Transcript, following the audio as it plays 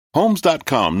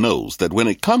Homes.com knows that when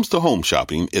it comes to home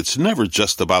shopping, it's never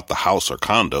just about the house or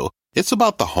condo. It's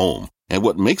about the home. And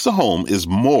what makes a home is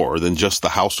more than just the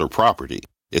house or property.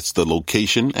 It's the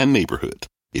location and neighborhood.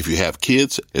 If you have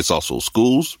kids, it's also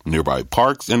schools, nearby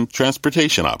parks, and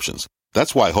transportation options.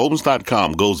 That's why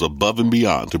Homes.com goes above and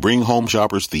beyond to bring home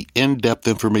shoppers the in-depth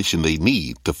information they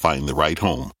need to find the right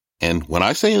home. And when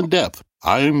I say in-depth,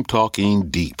 I'm talking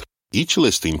deep. Each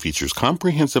listing features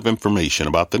comprehensive information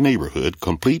about the neighborhood,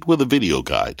 complete with a video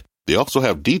guide. They also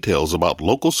have details about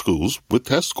local schools with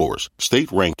test scores, state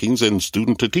rankings, and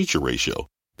student-to-teacher ratio.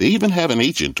 They even have an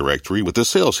agent directory with the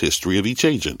sales history of each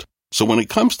agent. So when it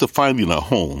comes to finding a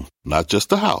home, not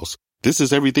just a house, this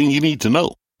is everything you need to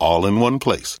know, all in one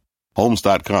place.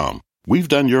 Homes.com. We've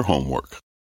done your homework.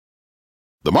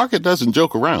 The market doesn't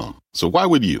joke around, so why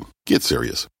would you? Get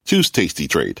serious. Choose Tasty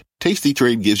Trade. Tasty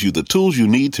Trade gives you the tools you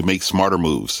need to make smarter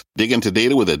moves. Dig into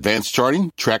data with advanced charting,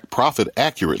 track profit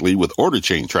accurately with order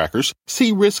chain trackers,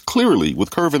 see risk clearly with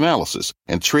curve analysis,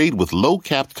 and trade with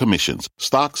low-capped commissions,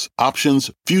 stocks, options,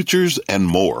 futures, and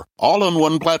more, all on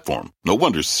one platform. No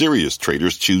wonder serious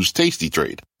traders choose Tasty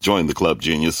Trade. Join the club,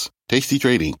 genius. Tasty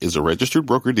Trading is a registered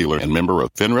broker-dealer and member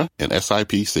of FINRA and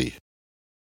SIPC.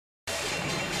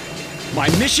 My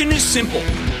mission is simple,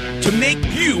 to make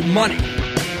you money.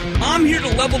 I'm here to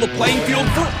level the playing field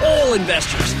for all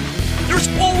investors. There's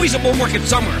always a bull market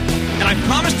somewhere, and I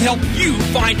promise to help you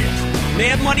find it.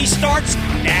 Mad Money starts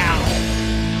now.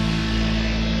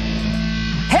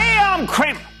 Hey, I'm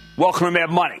Kramer. Welcome to Mad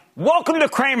Money. Welcome to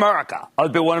Cramerica. Other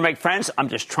people want to make friends? I'm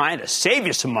just trying to save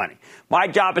you some money. My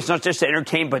job is not just to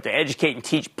entertain, but to educate and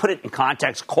teach. Put it in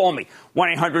context. Call me,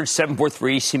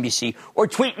 1-800-743-CNBC, or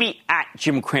tweet me at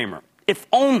Jim Cramer. If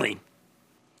only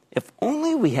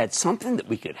we had something that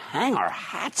we could hang our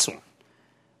hats on.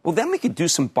 Well, then we could do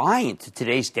some buying into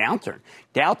today's downturn.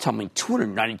 Dow tumbling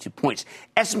 292 points,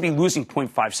 S&P losing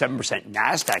 0.57%,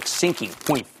 NASDAQ sinking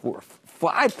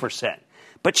 0.45%.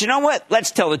 But you know what?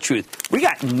 Let's tell the truth. We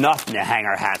got nothing to hang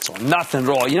our hats on, nothing at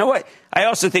all. You know what? I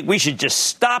also think we should just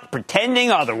stop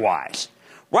pretending otherwise.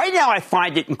 Right now, I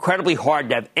find it incredibly hard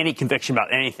to have any conviction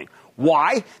about anything.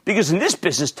 Why? Because in this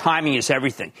business, timing is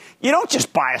everything. You don't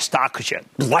just buy a stock because you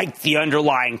like the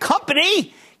underlying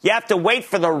company. You have to wait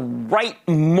for the right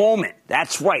moment.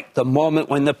 That's right, the moment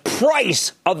when the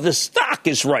price of the stock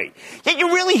is right. Yet you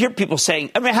really hear people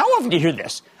saying, how often do you hear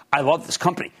this? I love this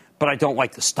company, but I don't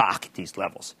like the stock at these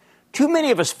levels. Too many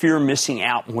of us fear missing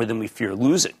out more than we fear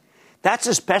losing. That's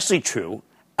especially true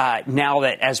now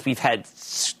that as we've had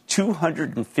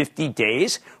 250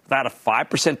 days without a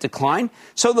 5% decline.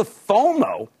 So the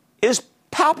FOMO is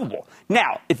palpable.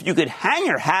 Now, if you could hang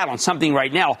your hat on something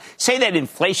right now, say that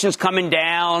inflation's coming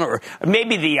down, or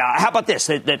maybe how about this,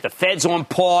 that the Fed's on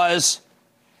pause?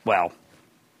 Well,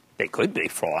 they could be,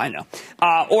 for all I know.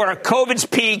 Or COVID's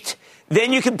peaked,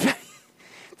 then you could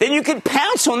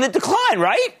pounce on the decline,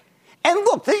 right? And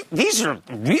look, these are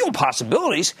real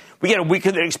possibilities. We get a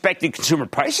weaker than expected consumer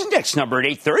price index number at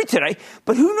 8:30 today,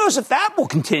 but who knows if that will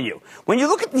continue? When you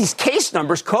look at these case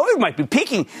numbers, COVID might be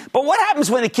peaking, but what happens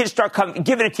when the kids start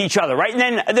giving it to each other, right? And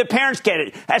then the parents get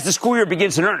it as the school year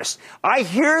begins in earnest. I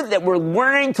hear that we're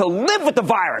learning to live with the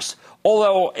virus.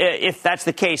 Although, if that's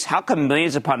the case, how come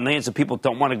millions upon millions of people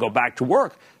don't want to go back to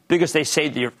work? Because they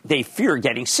say they fear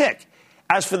getting sick.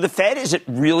 As for the Fed, is it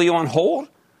really on hold?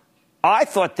 I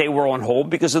thought they were on hold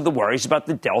because of the worries about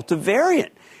the Delta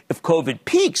variant. If COVID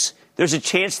peaks, there's a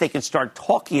chance they can start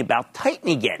talking about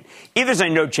tightening again, even as I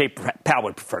know Jay Powell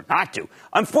would prefer not to.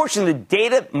 Unfortunately, the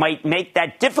data might make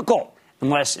that difficult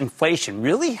unless inflation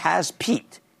really has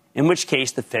peaked, in which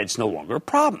case the Fed's no longer a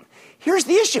problem. Here's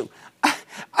the issue. I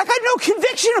got no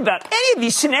conviction about any of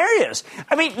these scenarios.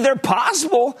 They're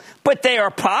possible, but they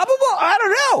are probable? I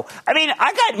don't know.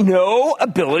 I got no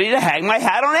ability to hang my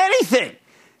hat on anything.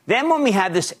 Then when we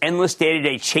had this endless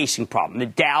day-to-day chasing problem, the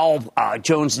Dow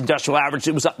Jones Industrial Average,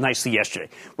 it was up nicely yesterday,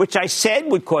 which I said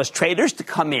would cause traders to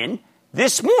come in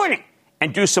this morning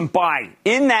and do some buying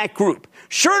in that group.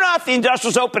 Sure enough, the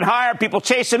industrials opened higher, people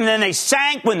chased them, and then they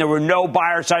sank when there were no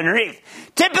buyers underneath.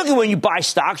 Typically, when you buy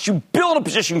stocks, you build a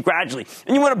position gradually,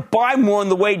 and you want to buy more on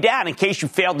the way down in case you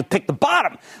failed to pick the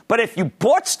bottom. But if you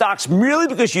bought stocks merely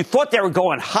because you thought they were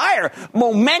going higher,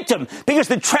 momentum, because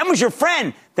the trend was your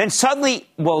friend, then suddenly,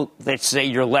 let's say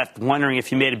you're left wondering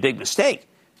if you made a big mistake.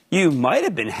 You might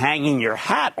have been hanging your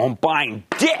hat on buying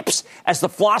dips, as the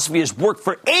philosophy has worked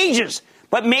for ages.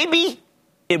 But maybe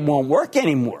it won't work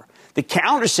anymore. The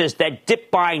calendar says that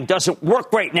dip buying doesn't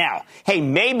work right now. Hey,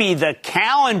 maybe the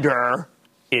calendar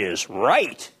is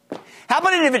right. How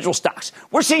about individual stocks?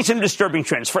 We're seeing some disturbing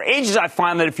trends. For ages, I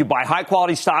find that if you buy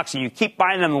high-quality stocks and you keep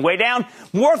buying them on the way down,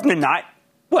 more often than not,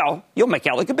 well, you'll make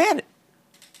out like a bandit.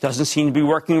 Doesn't seem to be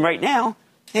working right now.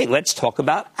 Hey, let's talk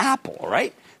about Apple, all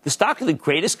right? The stock of the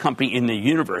greatest company in the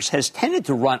universe has tended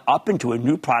to run up into a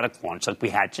new product launch like we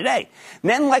had today. And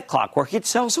then, like clockwork, it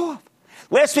sells off.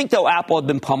 Last week, though, Apple had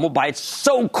been pummeled by its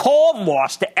so-called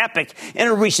loss to Epic in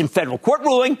a recent federal court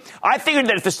ruling. I figured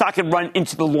that if the stock had run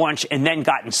into the launch and then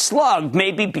gotten slugged,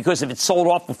 maybe because if it sold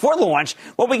off before the launch,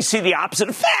 well, we can see the opposite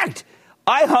effect.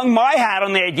 I hung my hat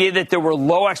on the idea that there were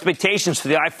low expectations for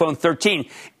the iPhone 13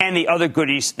 and the other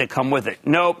goodies that come with it.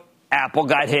 Nope. Apple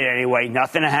got hit anyway.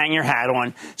 Nothing to hang your hat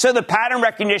on. So the pattern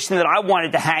recognition that I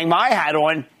wanted to hang my hat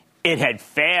on, it had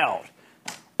failed.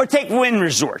 Or take Wynn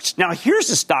Resorts. Now, here's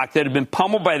a stock that had been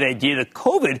pummeled by the idea that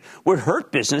COVID would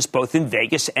hurt business both in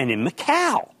Vegas and in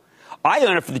Macau. I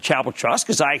own it for the Charitable Trust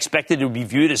because I expected it would be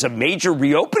viewed as a major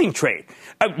reopening trade.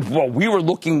 We were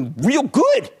looking real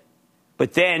good.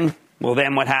 But then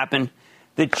what happened?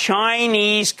 The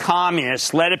Chinese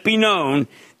communists let it be known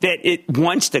that it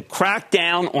wants to crack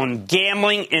down on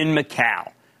gambling in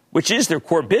Macau, which is their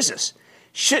core business.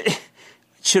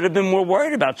 Should have been more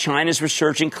worried about China's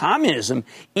resurging communism,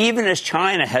 even as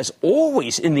China has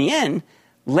always, in the end,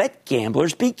 let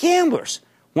gamblers be gamblers.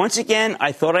 Once again,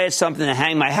 I thought I had something to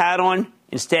hang my hat on.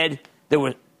 Instead, there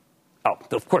was... Oh,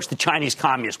 of course, the Chinese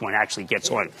communist one actually gets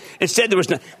on. Instead, there was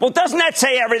no... Well, doesn't that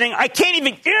say everything? I can't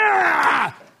even...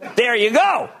 There you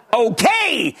go.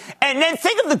 Okay. And then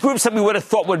think of the groups that we would have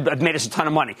thought would have made us a ton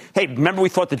of money. Hey, remember we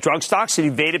thought the drug stocks had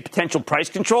evaded potential price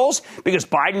controls because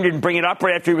Biden didn't bring it up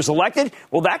right after he was elected?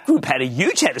 Well, that group had a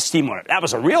huge head of steam on it. That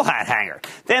was a real hat hanger.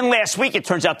 Then last week, it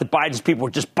turns out that Biden's people were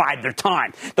just biding their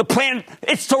time. The plan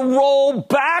is to roll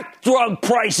back drug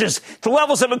prices to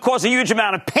levels that would cause a huge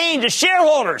amount of pain to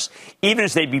shareholders, even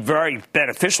as they'd be very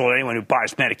beneficial to anyone who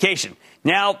buys medication.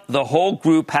 Now, the whole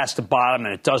group has to bottom,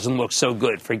 and it doesn't look so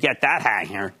good. Forget that hat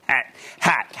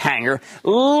hanger.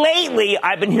 Lately,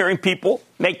 I've been hearing people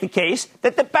make the case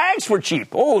that the banks were cheap.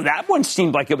 Oh, that one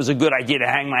seemed like it was a good idea to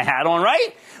hang my hat on,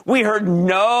 right? We heard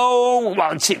how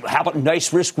about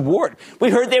nice risk reward?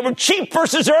 We heard they were cheap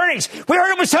versus earnings. We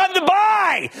heard it was time to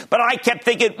buy. But I kept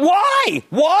thinking, why?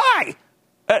 Why?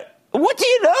 What do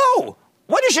you know?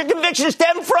 What does your conviction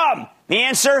stem from? The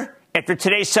answer? After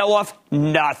today's sell-off,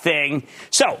 nothing.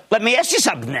 So let me ask you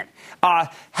something then.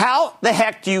 How the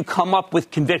heck do you come up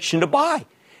with conviction to buy?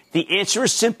 The answer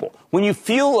is simple. When you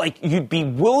feel like you'd be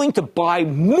willing to buy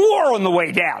more on the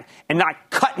way down and not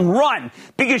cut and run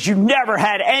because you never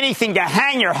had anything to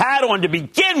hang your hat on to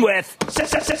begin with.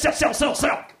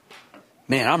 Sell.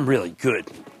 Man, I'm really good.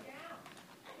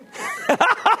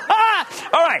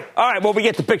 All right. Well, we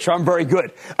get the picture. I'm very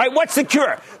good. All right, what's the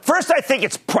cure? First, I think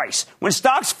it's price. When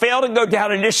stocks fail to go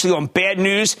down initially on bad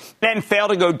news, then fail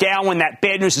to go down when that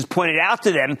bad news is pointed out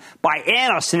to them by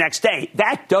analysts the next day,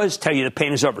 that does tell you the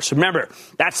pain is over. So remember,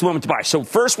 that's the moment to buy. So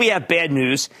first we have bad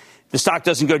news. The stock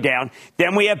doesn't go down.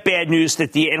 Then we have bad news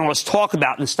that the analysts talk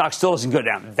about, and the stock still doesn't go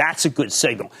down. That's a good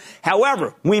signal.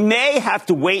 However, we may have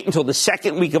to wait until the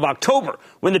second week of October,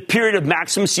 when the period of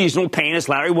maximum seasonal pain, as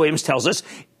Larry Williams tells us,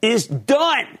 is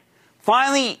done.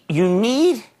 Finally,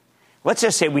 let's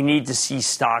just say we need to see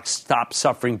stocks stop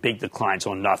suffering big declines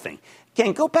on nothing.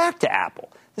 Again, go back to Apple.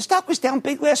 The stock was down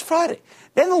big last Friday.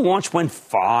 Then the launch went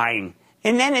fine.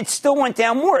 And then it still went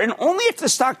down more. And only if the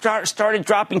stock started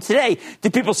dropping today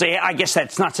did people say, I guess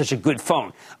that's not such a good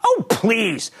phone. Oh,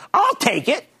 please. I'll take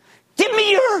it. Give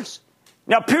me yours.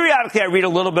 Now, periodically, I read a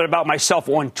little bit about myself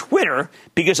on Twitter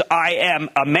because I am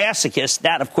a masochist.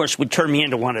 That, of course, would turn me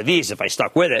into one of these if I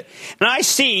stuck with it. And I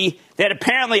see that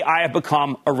apparently I have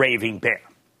become a raving bear.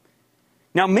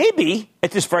 Now, maybe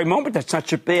at this very moment, that's not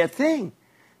such a bad thing.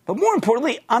 But more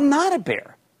importantly, I'm not a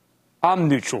bear. I'm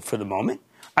neutral for the moment.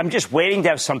 I'm just waiting to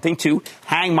have something to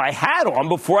hang my hat on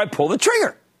before I pull the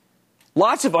trigger.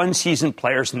 Lots of unseasoned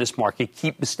players in this market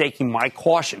keep mistaking my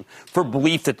caution for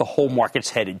belief that the whole market's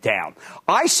headed down.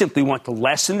 I simply want to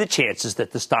lessen the chances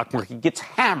that the stock market gets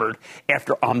hammered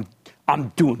after I'm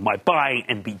doing my buying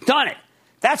and be done it.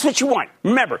 That's what you want.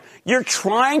 Remember, you're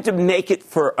trying to make it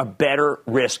for a better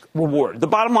risk reward. The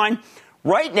bottom line,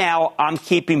 right now, I'm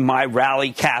keeping my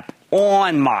rally cap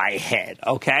on my head,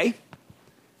 okay?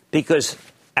 Because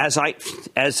as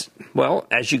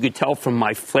you could tell from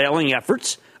my flailing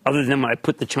efforts, other than when I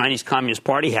put the Chinese Communist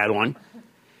Party hat on,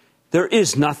 there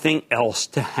is nothing else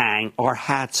to hang our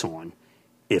hats on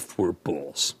if we're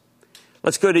bulls.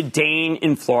 Let's go to Dane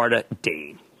in Florida.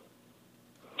 Dane.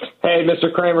 Hey,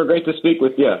 Mr. Cramer, great to speak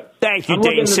with you. Thank you, I'm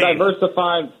Dane. Looking to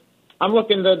diversify. I'm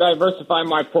looking to diversify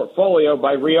my portfolio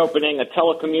by reopening a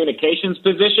telecommunications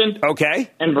position. Okay.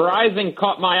 And Verizon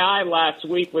caught my eye last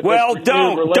week with well, this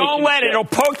don't let it. It'll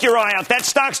poke your eye out. That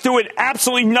stock's doing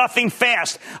absolutely nothing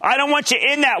fast. I don't want you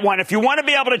in that one. If you want to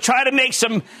be able to try to make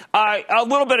some a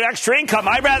little bit of extra income,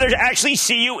 I'd rather actually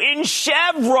see you in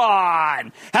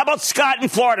Chevron. How about Scott in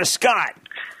Florida? Scott.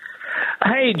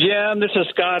 Hey, Jim. This is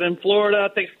Scott in Florida.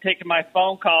 Thanks for taking my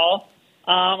phone call.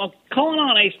 I'm calling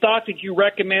on a stock that you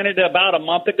recommended about a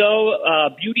month ago,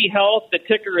 Beauty Health. The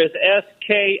ticker is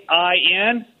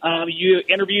SKIN. You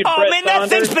interviewed Brett man, Saunders. that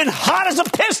thing's been hot as a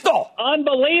pistol.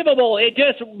 Unbelievable. It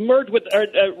just merged with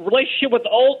a relationship with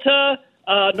Ulta,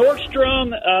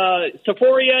 Nordstrom,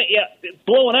 Sephora. Yeah, it's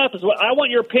blowing up. I want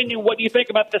your opinion. What do you think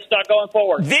about this stock going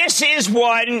forward? This is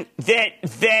one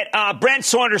that Brent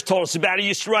Saunders told us about. He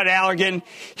used to run Allergan.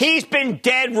 He's been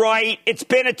dead right. It's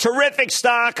been a terrific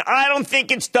stock. I don't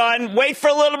think it's done. Wait for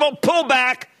a little bit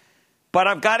pullback. But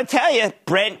I've got to tell you,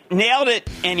 Brent nailed it,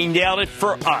 and he nailed it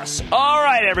for us. All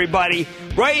right, everybody.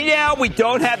 Right now, we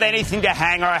don't have anything to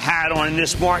hang our hat on in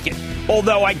this market,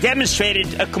 although I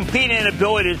demonstrated a complete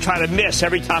inability to try to miss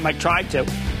every time I tried to.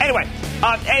 Anyway,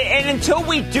 and until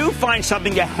we do find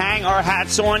something to hang our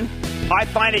hats on, I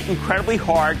find it incredibly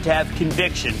hard to have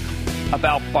conviction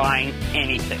about buying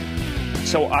anything.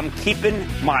 So I'm keeping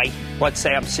let's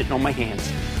say I'm sitting on my hands.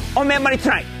 On Mad Money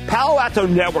tonight, Palo Alto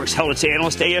Networks held its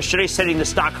analyst day yesterday, setting the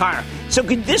stock higher. So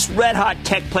could this red-hot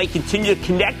tech play continue to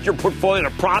connect your portfolio to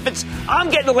profits? I'm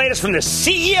getting the latest from the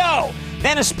CEO.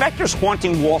 Then a specter's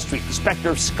haunting Wall Street, the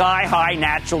specter of sky-high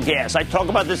natural gas. I talk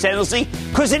about this endlessly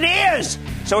because it is.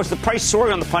 So is the price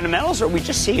soaring on the fundamentals, or are we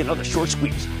just seeing another short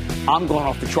squeeze? I'm going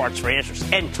off the charts for answers.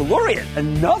 And Tellurian,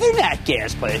 another nat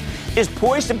gas play, is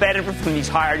poised to benefit from these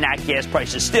higher nat gas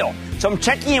prices still. So I'm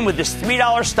checking in with this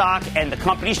 $3 stock and the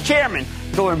company's chairman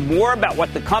to learn more about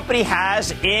what the company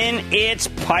has in its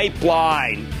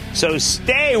pipeline. So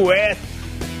stay with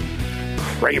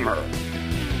Cramer.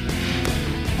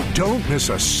 Don't miss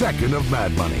a second of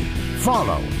Mad Money.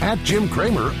 Follow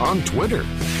 @JimCramer on Twitter.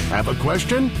 Have a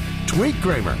question? Tweet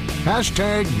Cramer.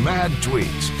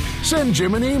 #MadTweets. Send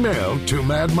Jim an email to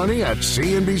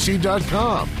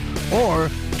madmoney@cnbc.com or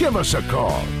give us a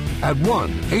call at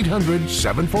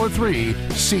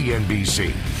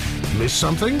 1-800-743-CNBC. Miss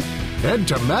something? Head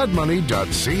to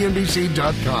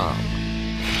madmoney.cnbc.com.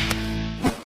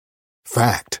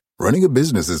 Fact. Running a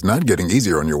business is not getting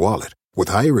easier on your wallet. With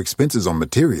higher expenses on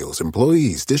materials,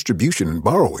 employees, distribution, and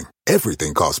borrowing,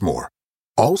 everything costs more.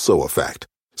 Also a fact.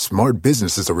 Smart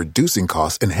businesses are reducing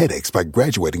costs and headaches by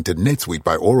graduating to NetSuite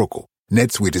by Oracle.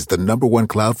 NetSuite is the #1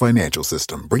 cloud financial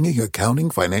system, bringing accounting,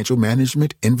 financial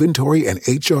management, inventory, and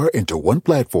HR into one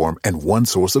platform and one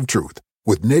source of truth.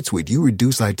 With NetSuite, you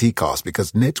reduce IT costs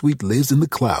because NetSuite lives in the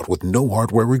cloud with no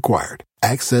hardware required.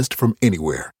 Accessed from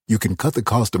anywhere, you can cut the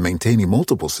cost of maintaining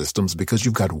multiple systems because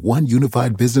you've got one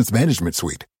unified business management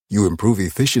suite. You improve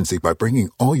efficiency by bringing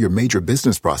all your major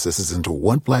business processes into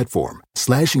one platform,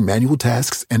 slashing manual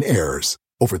tasks and errors.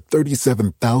 Over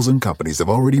 37,000 companies have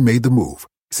already made the move.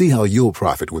 See how you'll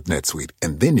profit with NetSuite,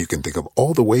 and then you can think of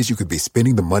all the ways you could be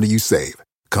spending the money you save.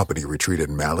 Company retreat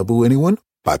in Malibu, anyone?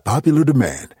 By popular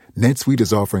demand, NetSuite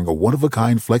is offering a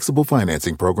one-of-a-kind flexible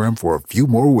financing program for a few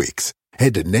more weeks.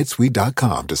 Head to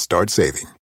netsuite.com to start saving.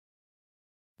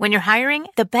 When you're hiring,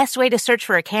 the best way to search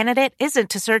for a candidate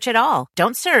isn't to search at all.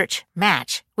 Don't search,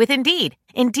 match with Indeed.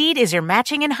 Indeed is your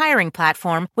matching and hiring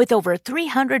platform with over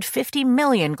 350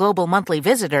 million global monthly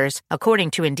visitors,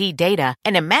 according to Indeed data,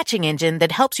 and a matching engine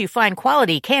that helps you find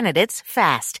quality candidates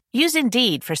fast. Use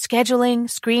Indeed for scheduling,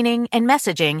 screening, and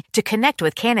messaging to connect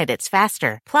with candidates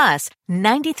faster. Plus,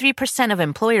 93% of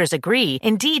employers agree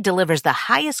Indeed delivers the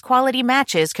highest quality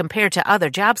matches compared to other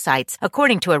job sites,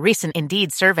 according to a recent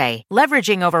Indeed survey.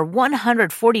 Leveraging over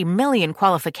 140 million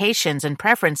qualifications and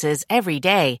preferences every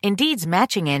day, Indeed's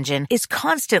matching engine is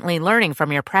constantly learning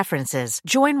from your preferences.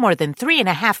 Join more than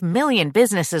 3.5 million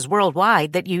businesses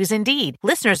worldwide that use Indeed.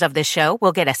 Listeners of this show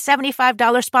will get a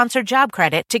 $75 sponsored job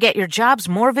credit to get your jobs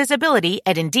more visibility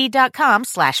at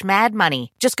Indeed.com/madmoney.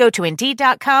 Just go to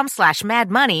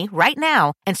Indeed.com/madmoney right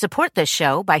now and support this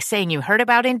show by saying you heard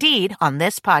about Indeed on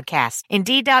this podcast.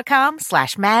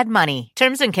 Indeed.com/madmoney.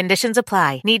 Terms and conditions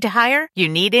apply. Need to hire? You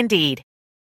need Indeed.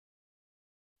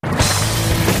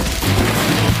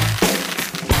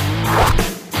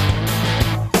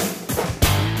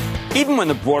 Even when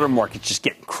the broader market's just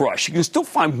getting crushed, you can still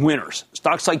find winners.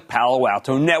 stocks like Palo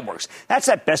Alto Networks. That's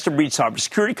that best-of-breed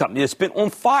cybersecurity company that's been on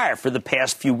fire for the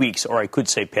past few weeks, or I could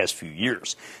say past few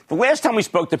years. The last time we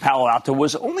spoke to Palo Alto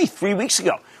was only 3 weeks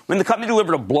ago, when the company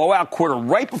delivered a blowout quarter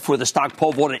right before the stock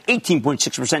pole vaulted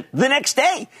 18.6% the next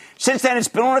day. Since then, it's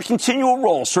been on a continual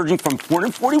roll, surging from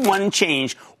 441 and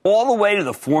change all the way to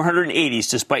the 480s,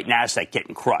 despite NASDAQ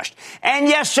getting crushed. And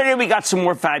yesterday, we got some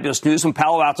more fabulous news when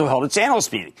Palo Alto held its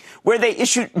analyst meeting, where they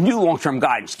issued new long-term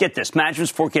guidance. Get this,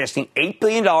 management's forecasting $8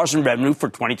 billion in revenue for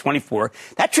 2024.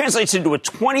 That translates into a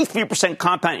 23%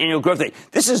 compound annual growth rate.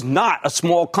 This is not a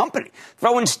small company.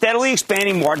 Throw in steadily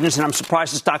expanding margins, and I'm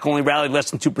surprised the stock only rallied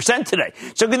less than 2% today.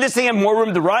 So could this thing have more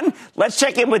room to run? Let's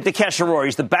check in with Nikesh Arora.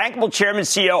 He's the bankable chairman and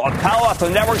CEO of Palo Alto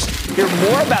Networks. Hear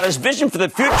more about his vision for the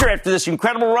future after this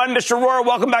incredible run. Mr. Arora,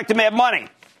 welcome back to Mad Money.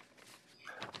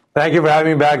 Thank you for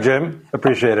having me back, Jim.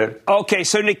 Appreciate it. Okay,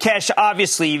 so Nikesh,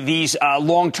 obviously these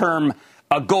long-term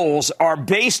goals are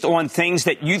based on things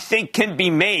that you think can be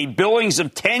made. Billings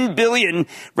of $10 billion,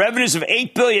 revenues of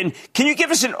 $8 billion. Can you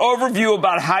give us an overview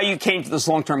about how you came to this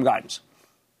long-term guidance?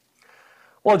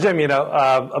 Well, Jim,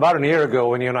 about a year ago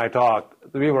when you and I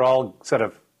talked, we were all sort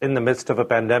of in the midst of a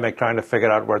pandemic trying to figure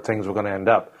out where things were going to end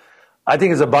up. I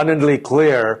think it's abundantly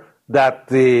clear that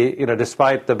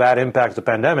despite the bad impacts of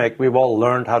the pandemic, we've all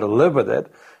learned how to live with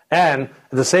it. And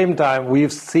at the same time,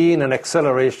 we've seen an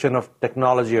acceleration of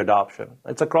technology adoption.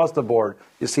 It's across the board.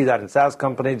 You see that in SaaS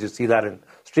companies, you see that in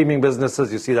streaming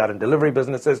businesses, you see that in delivery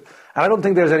businesses. And I don't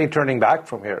think there's any turning back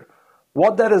from here.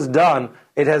 What that has done,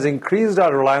 it has increased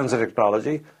our reliance on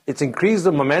technology. It's increased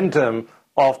the momentum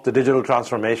of the digital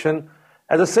transformation.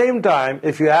 At the same time,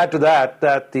 if you add to that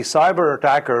the cyber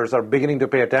attackers are beginning to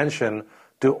pay attention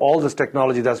to all this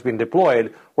technology that's been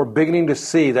deployed, we're beginning to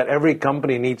see that every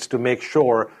company needs to make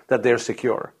sure that they're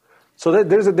secure. So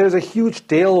there's a huge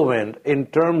tailwind in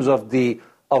terms of the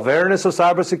awareness of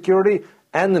cybersecurity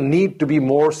and the need to be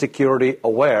more security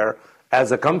aware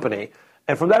as a company.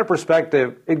 And from that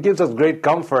perspective, it gives us great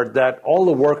comfort that all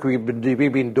the work we've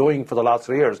been doing for the last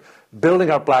 3 years,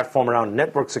 building our platform around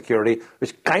network security,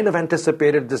 which kind of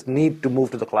anticipated this need to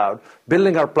move to the cloud,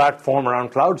 building our platform around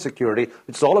cloud security,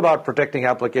 which is all about protecting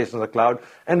applications in the cloud,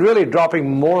 and really dropping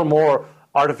more and more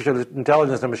artificial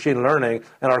intelligence and machine learning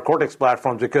in our Cortex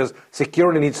platforms, because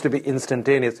security needs to be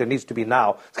instantaneous. It needs to be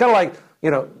now. It's kind of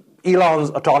like, Elon's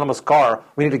autonomous car.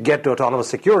 We need to get to autonomous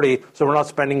security, so we're not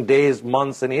spending days,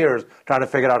 months, and years trying to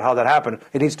figure out how that happened.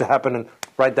 It needs to happen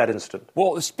right that instant.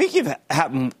 Well, speaking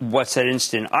of what's that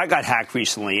instant, I got hacked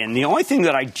recently, and the only thing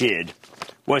that I did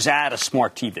was add a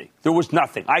smart TV. There was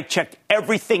nothing. I checked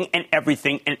everything,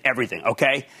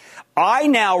 okay? I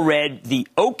now read the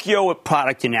Okio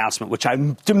product announcement, which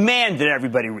I demand that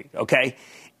everybody read, okay?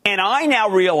 And I now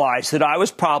realize that I was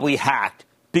probably hacked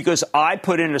because I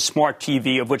put in a smart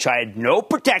TV of which I had no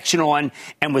protection on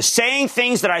and was saying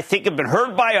things that I think have been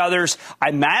heard by others.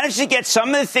 I managed to get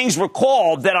some of the things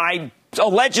recalled that I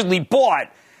allegedly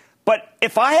bought. But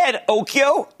if I had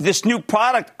Okio, this new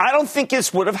product, I don't think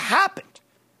this would have happened.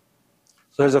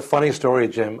 So there's a funny story,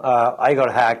 Jim. I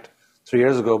got hacked 3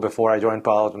 years ago before I joined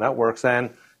Palo Alto Networks, and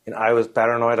I was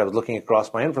paranoid. I was looking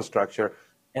across my infrastructure,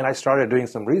 and I started doing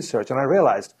some research, and I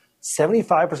realized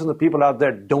 75% of the people out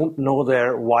there don't know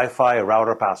their Wi-Fi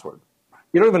router password.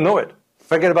 You don't even know it.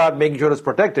 Forget about making sure it's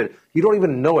protected. You don't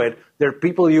even know it. There are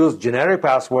people who use generic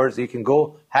passwords. You can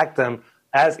go hack them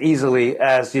as easily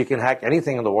as you can hack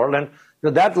anything in the world. And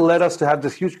that led us to have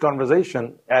this huge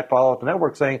conversation at Palo Alto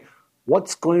Networks saying,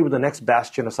 what's going to be the next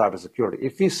bastion of cybersecurity?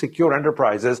 If we secure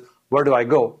enterprises, where do I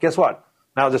go? Guess what?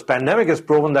 Now, this pandemic has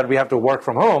proven that we have to work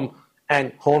from home,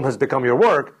 and home has become your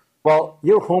work. Well,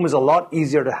 your home is a lot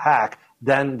easier to hack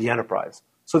than the enterprise.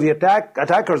 So the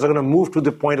attackers are going to move to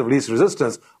the point of least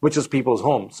resistance, which is people's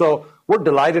homes. So we're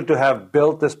delighted to have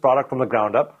built this product from the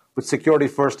ground up with security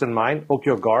first in mind,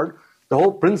 Okio Guard. The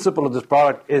whole principle of this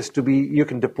product is you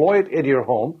can deploy it in your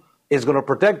home. It's going to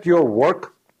protect your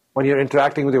work when you're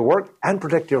interacting with your work and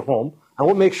protect your home. And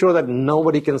we'll make sure that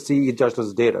nobody can see each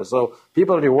other's data. So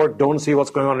people at your work don't see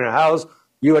what's going on in your house.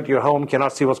 You at your home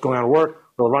cannot see what's going on at work.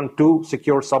 We'll run 2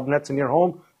 secure subnets in your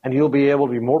home, and you'll be able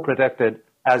to be more protected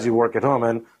as you work at home.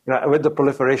 And with the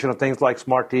proliferation of things like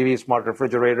smart TVs, smart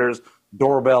refrigerators,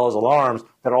 doorbells, alarms,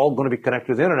 that are all going to be connected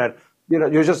to the internet,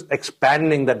 you're just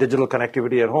expanding that digital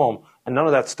connectivity at home. And none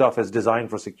of that stuff is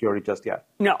designed for security just yet.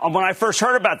 Now, when I first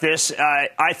heard about this,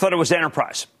 I thought it was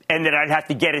enterprise and that I'd have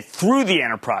to get it through the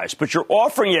enterprise. But you're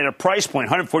offering it at a price point,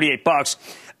 $148,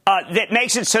 that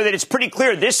makes it so that it's pretty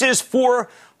clear this is for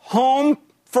home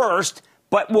first,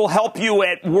 but will help you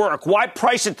at work. Why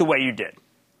price it the way you did?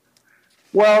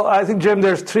 Well, I think, Jim,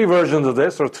 there's 3 versions of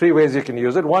this, or 3 ways you can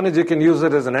use it. One is you can use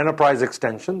it as an enterprise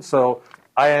extension. So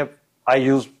I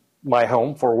use my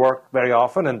home for work very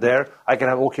often, and there I can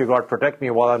have OKGuard protect me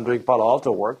while I'm doing Palo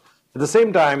Alto work. At the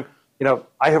same time,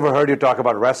 I have heard you talk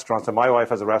about restaurants, and my wife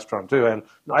has a restaurant too, and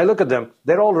I look at them,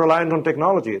 they're all reliant on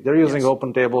technology. They're using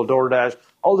OpenTable, DoorDash,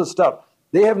 all this stuff.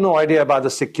 They have no idea about the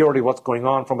security, what's going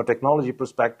on from a technology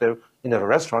perspective in a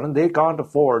restaurant, and they can't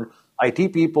afford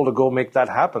IT people to go make that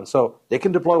happen. So they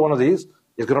can deploy one of these.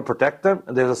 It's going to protect them,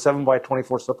 and there's a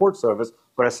 7x24 support service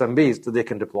for SMBs that they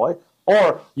can deploy.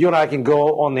 Or you and I can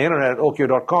go on the internet at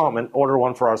OKO.com and order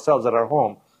one for ourselves at our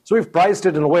home. So we've priced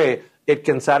it in a way it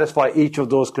can satisfy each of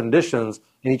those conditions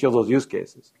in each of those use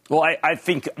cases. Well, I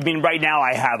think right now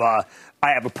I have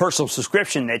a personal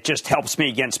subscription that just helps me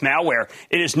against malware.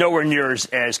 It is nowhere near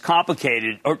as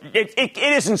complicated, or it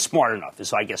isn't smart enough,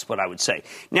 is I guess what I would say.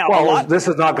 Now, this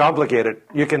is not complicated.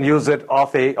 You can use it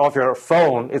off your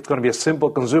phone. It's going to be a simple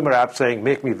consumer app saying,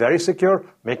 make me very secure,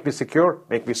 make me secure,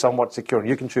 make me somewhat secure, and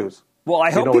you can choose. Well,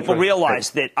 I hope people realize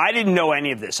that I didn't know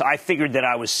any of this. I figured that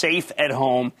I was safe at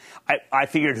home. I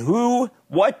figured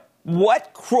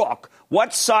what crook,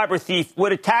 what cyber thief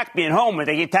would attack me at home when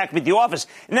they attack me at the office.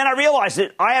 And then I realized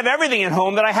that I have everything at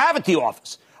home that I have at the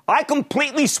office. I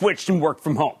completely switched and worked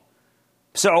from home.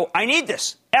 So I need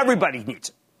this. Everybody needs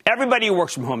it. Everybody who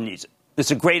works from home needs it. It's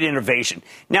a great innovation.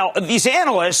 Now, these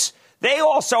analysts, they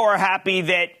also are happy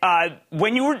that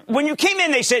when you came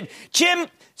in, they said, Jim,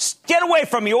 get away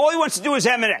from me. All he wants to do is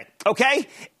M&A. Okay?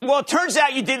 Well, it turns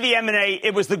out you did the M&A.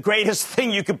 It was the greatest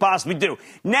thing you could possibly do.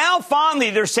 Now,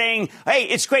 finally, they're saying, hey,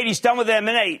 it's great. He's done with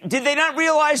M&A. Did they not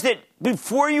realize that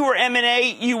before you were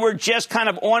M&A, you were just kind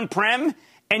of on-prem,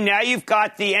 and now you've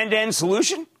got the end-to-end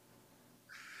solution?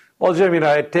 Well, Jim,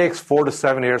 it takes 4 to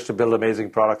 7 years to build amazing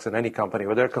products in any company,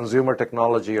 whether consumer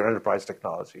technology or enterprise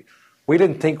technology. We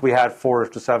didn't think we had 4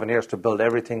 to 7 years to build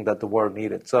everything that the world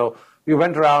needed. So we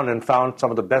went around and found some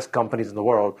of the best companies in the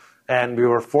world, and we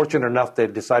were fortunate enough they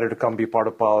decided to come be part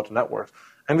of Palo Alto Networks.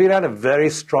 And we had a very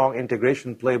strong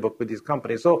integration playbook with these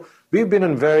companies. So we've been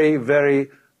in very, very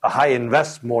high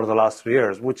invest mode the last 3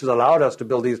 years, which has allowed us to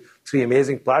build these 3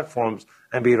 amazing platforms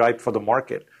and be ripe for the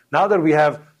market. Now that we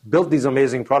have built these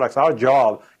amazing products, our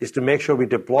job is to make sure we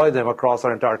deploy them across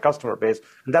our entire customer base.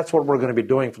 And that's what we're going to be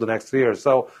doing for the next 3 years.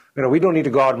 So, we don't need to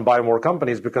go out and buy more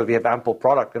companies because we have ample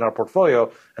product in our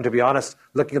portfolio. And to be honest,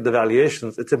 looking at the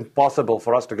valuations, it's impossible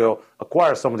for us to go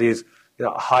acquire some of these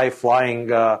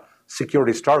high-flying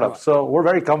security startups. So we're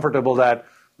very comfortable that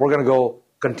we're going to go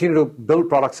continue to build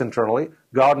products internally,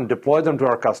 go out and deploy them to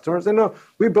our customers.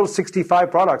 We built 65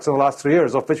 products in the last 3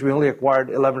 years, of which we only acquired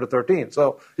 11 to 13.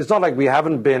 So it's not like we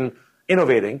haven't been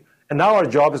innovating. And now our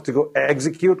job is to go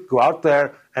execute, go out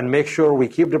there, and make sure we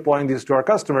keep deploying these to our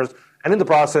customers, and in the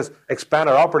process, expand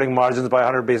our operating margins by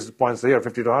 100 basis points a year,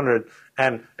 50 to 100,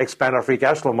 and expand our free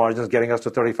cash flow margins, getting us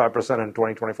to 35% in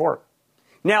 2024.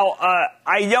 Now,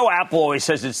 I know Apple always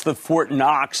says it's the Fort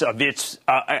Knox of its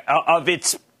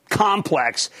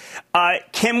complex.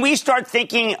 Can we start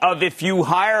thinking of, if you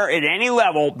hire at any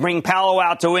level, bring Palo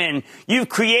Alto in, you've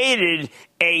created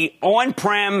a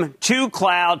on-prem to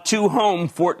cloud to home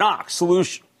Fort Knox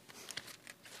solution?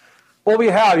 Well, we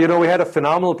have. We had a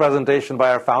phenomenal presentation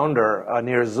by our founder,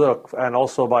 Nir Zook, and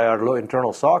also by our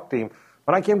internal SOC team.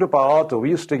 When I came to Palo Alto, we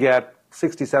used to get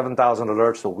 67,000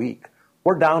 alerts a week.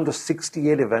 We're down to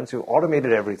 68 events. We've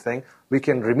automated everything. We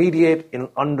can remediate in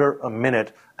under a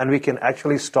minute, and we can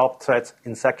actually stop threats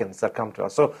in seconds that come to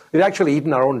us. So we've actually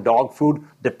eaten our own dog food,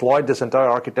 deployed this entire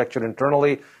architecture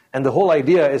internally, and the whole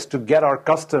idea is to get our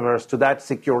customers to that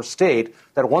secure state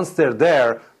that once they're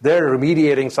there, they're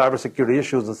remediating cybersecurity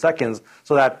issues in seconds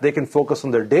so that they can focus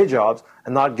on their day jobs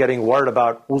and not getting worried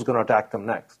about who's going to attack them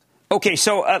next. Okay,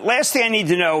 so last thing I need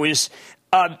to know is,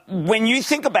 when you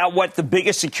think about what the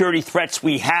biggest security threats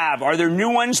we have, are there new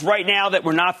ones right now that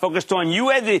we're not focused on? You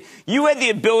had the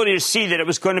ability to see that it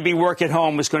was going to be work at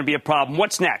home was going to be a problem.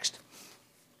 What's next?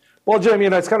 Well, Jim,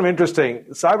 it's kind of interesting.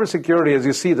 Cybersecurity, as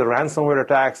you see, the ransomware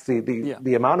attacks,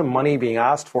 the amount of money being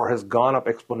asked for has gone up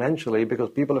exponentially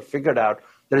because people have figured out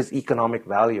there is economic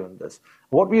value in this.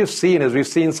 What we have seen is we've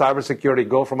seen cybersecurity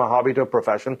go from a hobby to a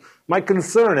profession. My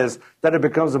concern is that it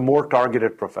becomes a more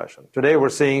targeted profession. Today we're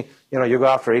seeing, you go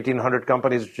after 1,800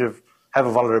 companies which have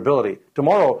a vulnerability.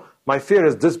 Tomorrow, my fear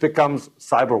is this becomes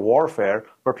cyber warfare,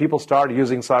 where people start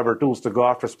using cyber tools to go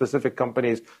after specific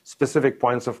companies, specific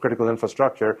points of critical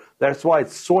infrastructure. That's why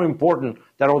it's so important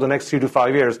that over the next 3 to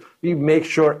 5 years, we make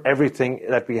sure everything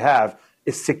that we have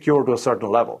is secure to a certain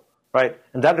level. Right?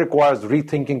 And that requires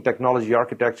rethinking technology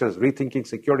architectures, rethinking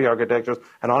security architectures.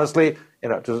 And honestly,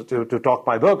 to talk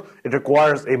my book, it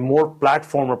requires a more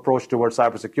platform approach towards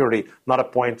cybersecurity, not a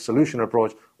point solution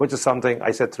approach, which is something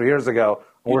I said 3 years ago.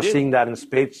 We're seeing that in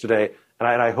spades today.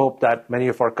 And I hope that many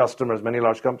of our customers, many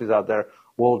large companies out there,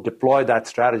 will deploy that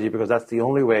strategy because that's the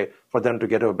only way for them to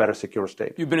get to a better secure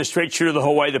state. You've been a straight shooter the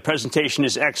whole way. The presentation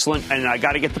is excellent, and I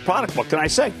got to get the product. What can I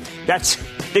say? That's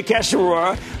Nikesh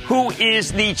Arora, who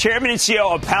is the chairman and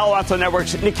CEO of Palo Alto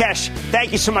Networks. Nikesh,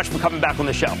 thank you so much for coming back on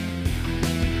the show.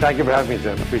 Thank you for having me,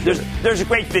 Jim. Appreciate it. There's a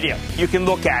great video. You can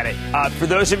look at it. For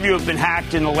those of you who have been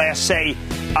hacked in the last,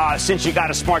 since you got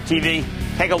a smart TV,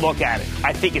 take a look at it.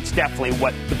 I think it's definitely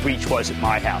what the breach was at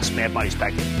my house. Mad Money's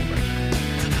back in.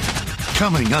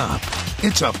 Coming up,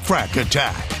 it's a frack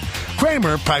attack.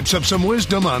 Cramer pipes up some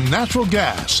wisdom on natural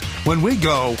gas when we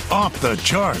go off the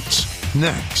charts.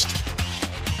 Next.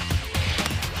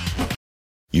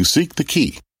 You seek the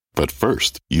key, but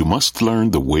first, you must learn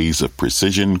the ways of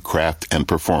precision, craft, and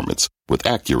performance with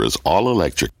Acura's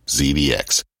all-electric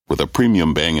ZDX. With a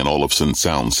premium Bang & Olufsen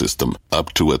sound system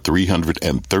up to a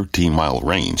 313-mile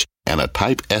range and a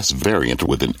Type S variant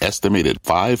with an estimated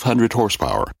 500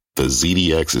 horsepower, the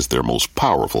ZDX is their most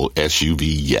powerful SUV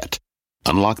yet.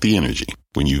 Unlock the energy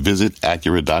when you visit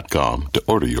Acura.com to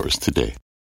order yours today.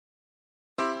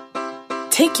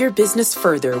 Take your business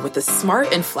further with the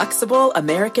smart and flexible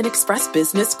American Express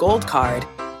Business Gold Card.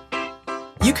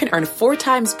 You can earn 4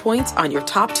 times points on your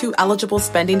top 2 eligible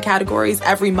spending categories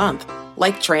every month,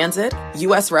 like transit,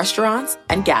 U.S. restaurants,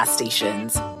 and gas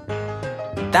stations.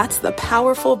 That's the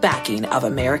powerful backing of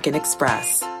American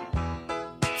Express.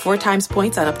 4 times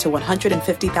points on up to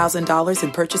 $150,000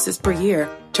 in purchases per year.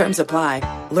 Terms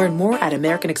apply. Learn more at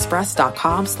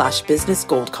americanexpress.com/business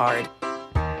gold card.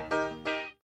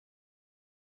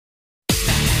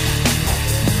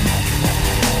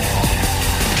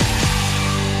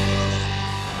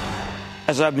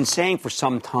 As I've been saying for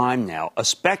some time now, a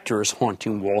specter is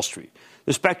haunting Wall Street.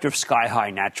 The specter of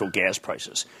sky-high natural gas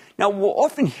prices. Now, we'll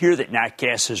often hear that nat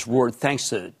gas has roared thanks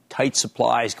to tight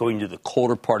supplies going into the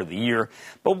colder part of the year.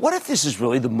 But what if this is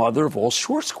really the mother of all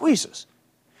short squeezes?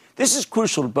 This is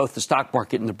crucial to both the stock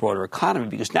market and the broader economy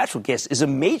because natural gas is a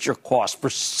major cost for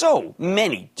so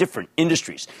many different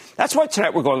industries. That's why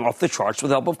tonight we're going off the charts with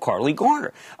the help of Carly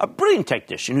Garner, a brilliant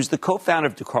technician who's the co-founder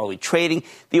of DeCarly Trading,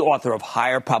 the author of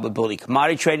Higher Probability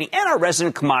Commodity Trading, and our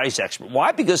resident commodities expert.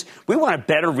 Why? Because we want a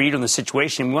better read on the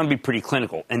situation. We want to be pretty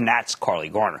clinical, and that's Carly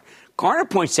Garner. Garner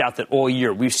points out that all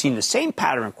year we've seen the same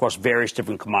pattern across various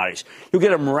different commodities. You'll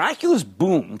get a miraculous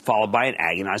boom followed by an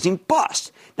agonizing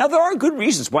bust. Now, there are good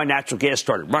reasons why natural gas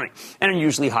started running. An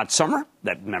unusually hot summer,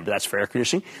 that's for air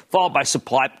conditioning, followed by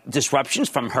supply disruptions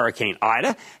from Hurricane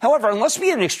Ida. However, unless we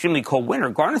get an extremely cold winter,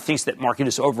 Garner thinks that market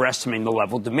is overestimating the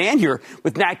level of demand here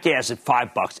with nat gas at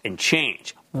 $5 and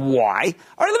change. Why?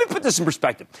 All right, let me put this in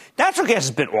perspective. Natural gas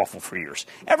has been awful for years.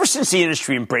 Ever since the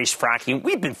industry embraced fracking,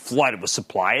 we've been flooded with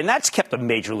supply, and that's kept a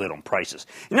major lid on prices.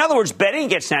 In other words, betting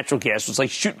against natural gas was like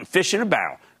shooting fish in a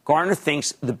barrel. Garner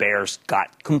thinks the bears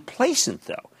got complacent,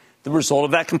 though. The result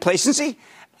of that complacency?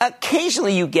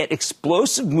 Occasionally you get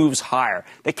explosive moves higher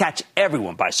that catch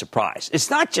everyone by surprise.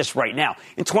 It's not just right now.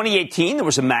 In 2018, there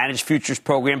was a managed futures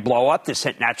program blow-up that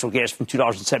sent natural gas from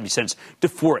 $2.70 to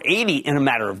 $4.80 in a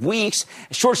matter of weeks.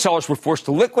 Short sellers were forced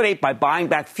to liquidate by buying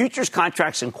back futures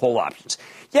contracts and call options.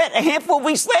 Yet a handful of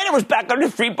weeks later, it was back under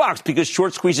 $3 because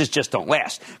short squeezes just don't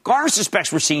last. Garner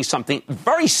suspects we're seeing something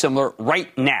very similar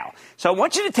right now. So I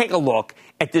want you to take a look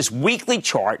at this weekly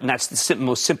chart, and that's the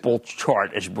most simple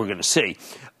chart, as we're going to see,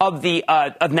 of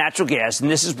natural gas.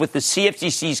 And this is with the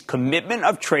CFTC's Commitment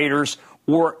of Traders,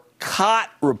 or COT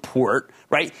report,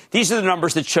 right? These are the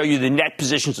numbers that show you the net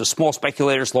positions of small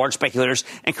speculators, large speculators,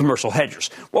 and commercial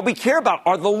hedgers. What we care about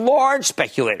are the large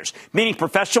speculators, meaning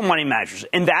professional money managers,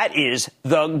 and that is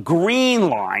the green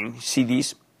line. See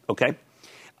these? Okay.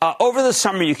 Over the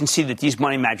summer, you can see that these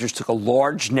money managers took a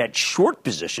large net short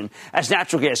position as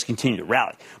natural gas continued to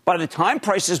rally. By the time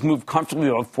prices moved comfortably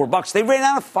above $4, they ran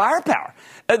out of firepower.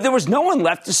 There was no one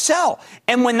left to sell.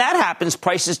 And when that happens,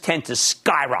 prices tend to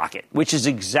skyrocket, which is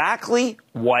exactly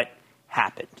what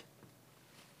happened.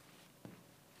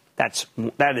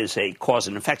 That is a cause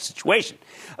and effect situation.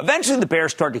 Eventually, the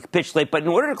bears started to capitulate, but in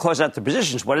order to close out the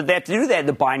positions, what did they have to do? They had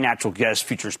to buy natural gas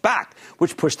futures back,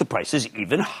 which pushed the prices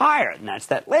even higher, and that's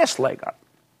that last leg up.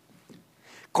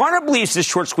 Garner believes this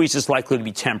short squeeze is likely to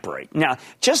be temporary. Now,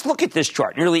 just look at this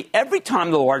chart. Nearly every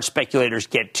time the large speculators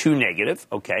get too negative,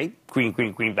 okay, green,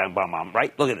 bang, bam, bam,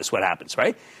 right? Look at this, what happens,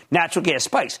 right? Natural gas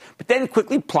spikes, but then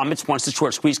quickly plummets once the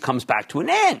short squeeze comes back to an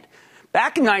end.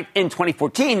 Back in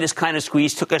 2014, this kind of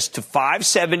squeeze took us to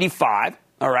 575,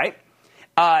 all right,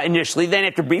 initially. Then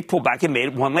after a brief pullback, it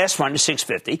made one last run to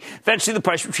 650. Eventually, the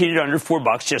price retreated under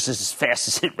 $4 just as fast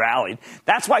as it rallied.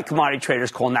 That's why commodity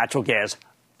traders call natural gas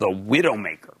the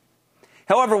widowmaker.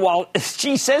 However, while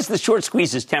she says the short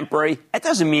squeeze is temporary, that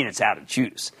doesn't mean it's out of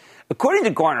juice. According to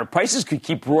Gartner, prices could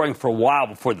keep roaring for a while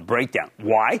before the breakdown.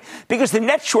 Why? Because the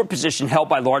net short position held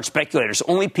by large speculators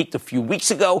only peaked a few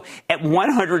weeks ago at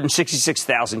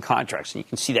 166,000 contracts. And you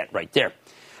can see that right there.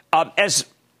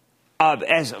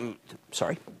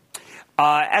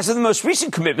 As of the most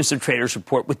recent Commitments of Traders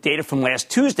report with data from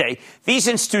last Tuesday, these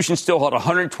institutions still hold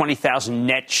 120,000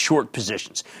 net short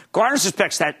positions. Gartner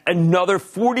suspects that another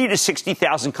 40 to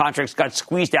 60,000 contracts got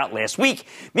squeezed out last week,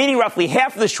 meaning roughly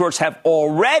half of the shorts have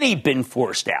already been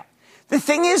forced out. The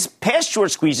thing is, past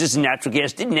short squeezes in natural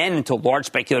gas didn't end until large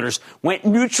speculators went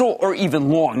neutral or even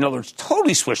long. In other words,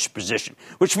 totally switched position,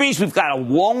 which means we've got a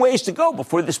long ways to go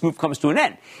before this move comes to an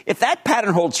end. If that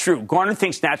pattern holds true, Gartner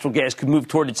thinks natural gas could move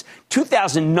toward its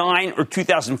 2009 or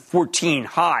 2014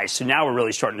 highs. So now we're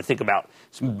really starting to think about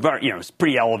some,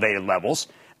 pretty elevated levels.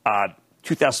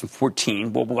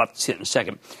 2014, we'll have to see it in a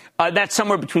second. That's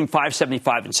somewhere between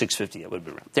 575 and 650. That would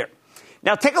be around there.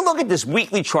 Now, take a look at this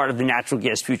weekly chart of the natural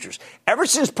gas futures. Ever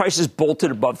since prices bolted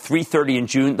above $3.30 in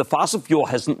June, the fossil fuel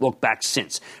hasn't looked back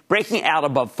since, breaking out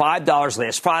above $5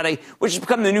 last Friday, which has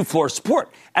become the new floor of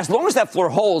support. As long as that floor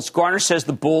holds, Gartner says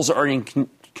the bulls are in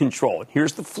control. And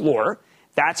here's the floor.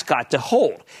 That's got to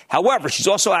hold. However, she's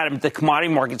also adamant that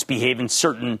commodity markets behave in a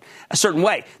certain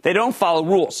way. They don't follow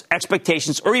rules,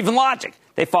 expectations, or even logic.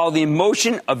 They follow the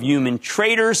emotion of human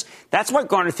traders. That's why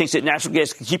Gartner thinks that natural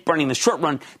gas can keep running in the short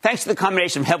run, thanks to the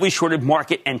combination of heavily shorted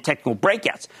market and technical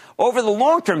breakouts. Over the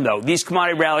long term, though, these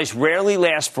commodity rallies rarely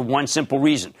last for one simple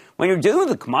reason. When you're dealing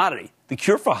with a commodity, the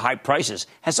cure for high prices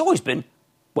has always been,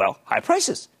 high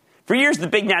prices. For years, the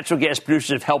big natural gas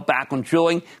producers have held back on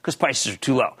drilling because prices are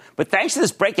too low. But thanks to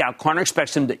this breakout, Gartner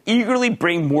expects them to eagerly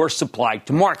bring more supply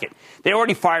to market. They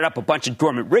already fired up a bunch of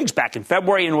dormant rigs back in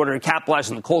February in order to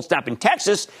capitalize on the cold snap in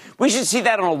Texas. We should see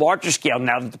that on a larger scale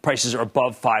now that the prices are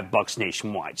above $5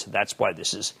 nationwide. So that's why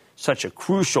this is such a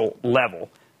crucial level.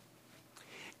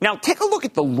 Now, take a look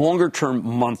at the longer-term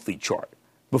monthly chart.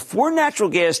 Before natural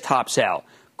gas tops out,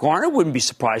 Gartner wouldn't be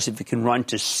surprised if it can run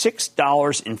to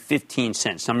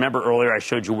 $6.15. Now, remember earlier I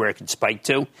showed you where it could spike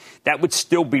to? That would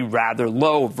still be rather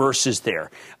low versus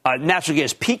there. Natural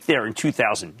gas peaked there in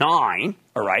 2009,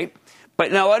 all right?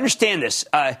 But now understand this.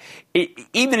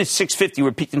 Even at $6.50, where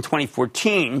it peaked in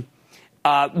 2014,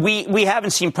 we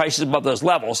haven't seen prices above those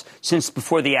levels since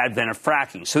before the advent of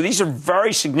fracking. So these are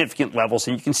very significant levels,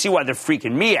 and you can see why they're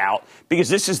freaking me out, because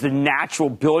this is the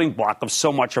natural building block of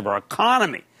so much of our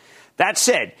economy. That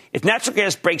said, if natural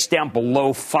gas breaks down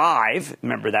below 5,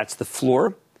 remember that's the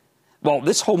floor, well,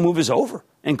 this whole move is over,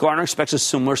 and Gartner expects a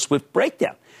similar swift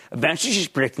breakdown. Eventually, she's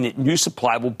predicting that new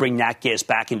supply will bring nat gas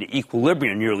back into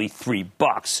equilibrium, nearly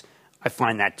 $3. I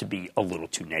find that to be a little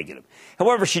too negative.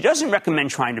 However, she doesn't recommend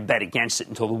trying to bet against it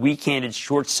until the weak-handed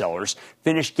short sellers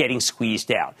finish getting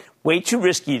squeezed out. Way too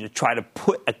risky to try to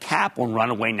put a cap on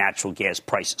runaway natural gas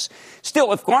prices.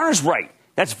 Still, if Gartner's right,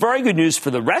 that's very good news for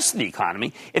the rest of the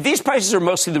economy. If these prices are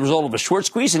mostly the result of a short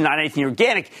squeeze and not anything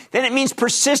organic, then it means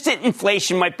persistent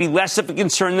inflation might be less of a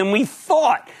concern than we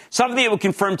thought. Something that would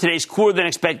confirm today's cooler than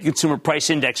expected consumer price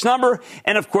index number,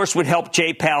 and of course would help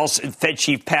Jay Powell's, Fed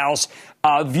Chief Powell's,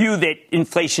 view that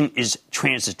inflation is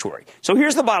transitory. So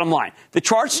here's the bottom line. The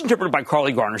charts interpreted by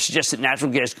Carly Gartner suggest that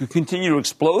natural gas could continue to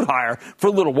explode higher for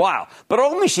a little while. But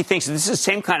ultimately, she thinks that this is the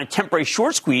same kind of temporary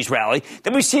short squeeze rally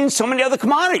that we've seen in so many other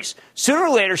commodities. Sooner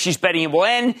or later, she's betting it will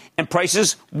end and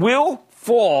prices will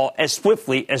fall as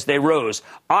swiftly as they rose.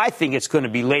 I think it's going to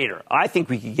be later. I think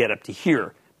we could get up to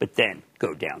here, but then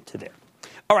go down to there.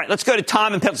 All right, let's go to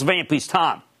Tom in Pennsylvania, please.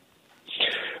 Tom.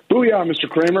 Booyah, Mr.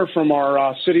 Cramer, from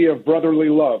our city of brotherly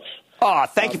love.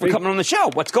 Thank you for coming on the show.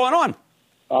 What's going on?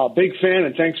 Big fan,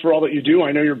 and thanks for all that you do.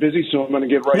 I know you're busy, so I'm going to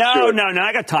get right to it. No,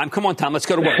 I got time. Come on, Tom, let's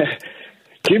go to work.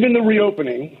 Given the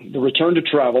reopening, the return to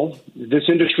travel, this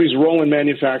industry's role in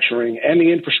manufacturing, and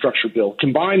the infrastructure bill,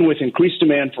 combined with increased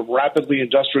demand from rapidly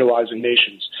industrializing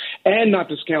nations, and not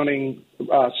discounting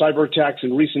cyber attacks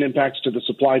and recent impacts to the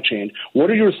supply chain,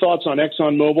 what are your thoughts on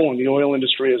ExxonMobil and the oil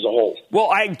industry as a whole? Well,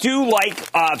 I do like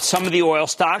some of the oil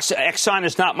stocks. Exxon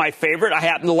is not my favorite. I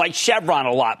happen to like Chevron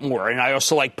a lot more, and I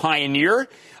also like Pioneer.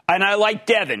 And I like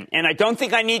Devon, and I don't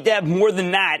think I need to have more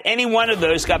than that. Any one of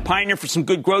those got Pioneer for some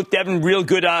good growth, Devon, real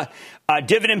good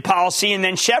dividend policy, and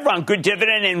then Chevron, good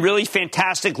dividend and really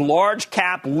fantastic large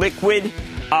cap, liquid,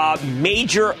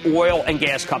 major oil and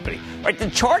gas company. Right, the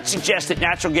chart suggests that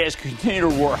natural gas can continue to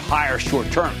roar higher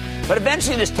short term, but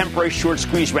eventually this temporary short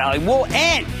squeeze rally will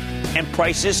end, and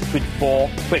prices could fall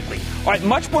quickly. All right,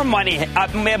 much more money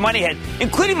ahead,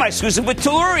 including my exclusive with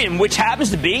Tellurian, which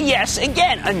happens to be, yes,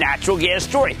 again, a natural gas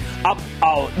story. Up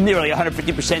nearly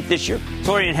 150% this year.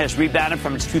 Tellurian has rebounded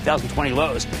from its 2020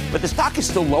 lows, but the stock is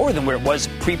still lower than where it was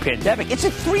pre-pandemic. It's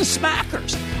at 3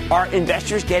 smackers. Are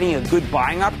investors getting a good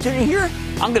buying opportunity here?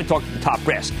 I'm going to talk to the top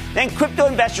brass. Then crypto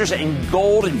investors and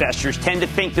gold investors tend to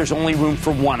think there's only room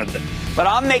for one of them. But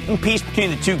I'm making peace between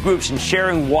the two groups and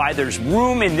sharing why there's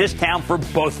room in this town for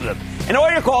both of them. And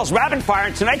all your calls rapid fire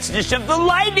in tonight's edition of the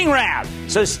Lightning Round.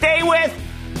 So stay with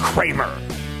Cramer.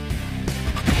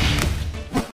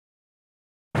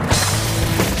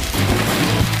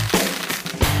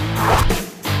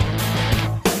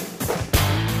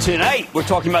 Tonight, we're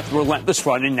talking about the relentless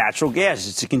run in natural gas.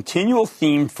 It's a continual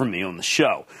theme for me on the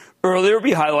show. Earlier,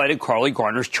 we highlighted Carly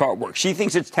Garner's chart work. She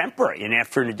thinks it's temporary, and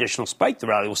after an additional spike, the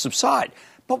rally will subside.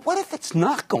 But what if it's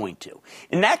not going to?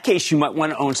 In that case, you might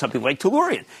want to own something like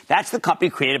Tellurian. That's the company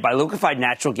created by liquefied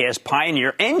natural gas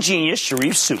pioneer and genius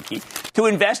Sharif Souki to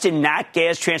invest in nat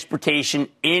gas transportation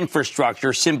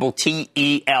infrastructure, symbol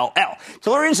TELL.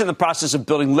 Tellurian's in the process of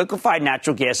building liquefied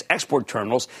natural gas export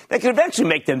terminals that could eventually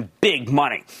make them big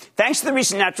money. Thanks to the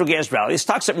recent natural gas rally, the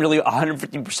stock's up nearly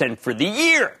 150% for the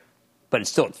year. But it's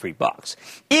still at $3.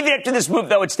 Even after this move,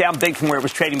 though, it's down big from where it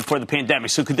was trading before the pandemic.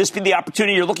 So could this be the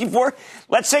opportunity you're looking for?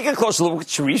 Let's take a closer look at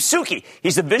Sharif Souki.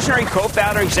 He's the visionary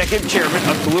co-founder, executive chairman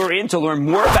of Tellurian. To learn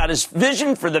more about his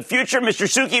vision for the future, Mr.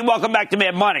 Souki, welcome back to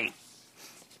Mad Money.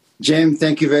 Jim,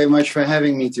 thank you very much for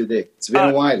having me today. It's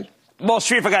been a while. Well,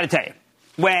 Sharif, I got to tell you,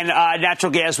 when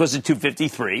natural gas was at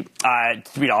 $2.53,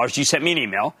 $3, you sent me an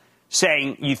email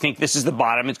saying you think this is the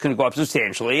bottom, it's going to go up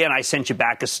substantially, and I sent you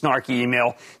back a snarky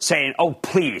email saying, oh,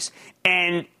 please.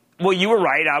 And, well, you were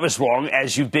right, I was wrong,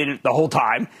 as you've been the whole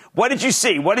time. What did you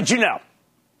see? What did you know?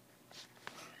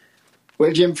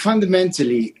 Well, Jim,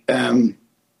 fundamentally,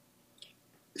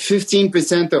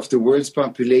 15% of the world's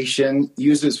population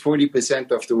uses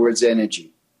 40% of the world's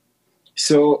energy.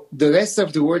 So the rest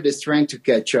of the world is trying to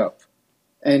catch up.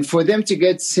 And for them to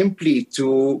get simply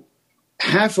to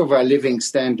half of our living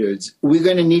standards, we're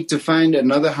going to need to find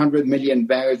another 100 million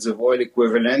barrels of oil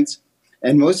equivalent.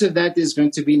 And most of that is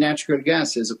going to be natural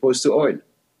gas as opposed to oil.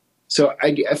 So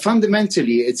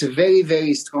fundamentally, it's a very,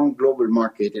 very strong global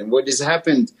market. And what has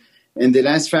happened in the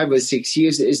last 5 or 6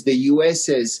 years is the U.S.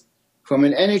 has, from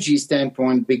an energy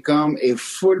standpoint, become a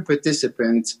full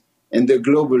participant in the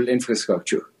global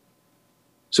infrastructure.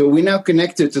 So we're now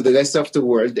connected to the rest of the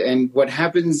world. And what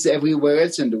happens everywhere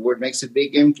else in the world makes a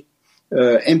big impact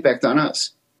on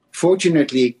us.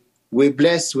 Fortunately, we're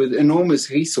blessed with enormous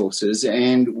resources,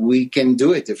 and we can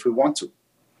do it if we want to.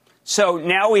 So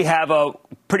now we have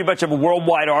pretty much of a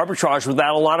worldwide arbitrage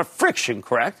without a lot of friction,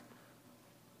 correct?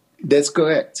 That's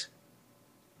correct.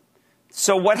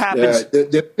 So what happens?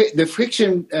 The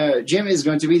friction, Jim, is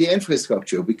going to be the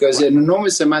infrastructure, because an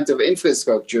enormous amount of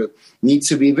infrastructure needs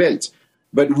to be built.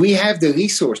 But we have the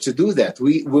resource to do that.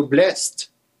 We're blessed.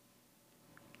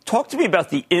 Talk to me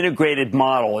about the integrated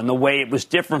model and the way it was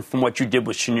different from what you did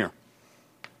with Cheniere.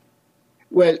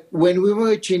 Well, when we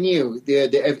were at Cheniere,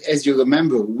 as you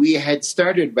remember, we had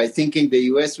started by thinking the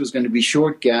U.S. was going to be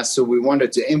short gas, so we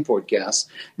wanted to import gas.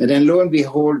 And then lo and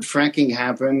behold, fracking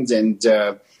happened, and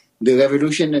the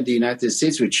revolution in the United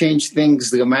States would change things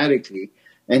dramatically.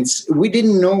 And we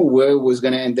didn't know where it was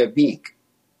going to end up being.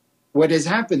 What has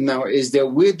happened now is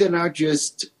that we're the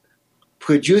largest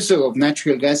producer of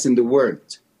natural gas in the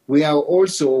world. We are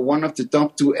also one of the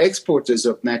top 2 exporters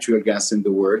of natural gas in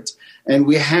the world. And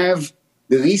we have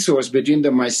the resource between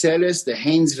the Marcellus, the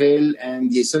Haynesville,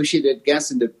 and the associated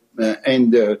gas in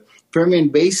the Permian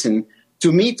Basin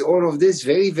to meet all of this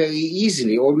very, very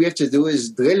easily. All we have to do is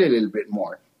drill a little bit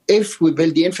more if we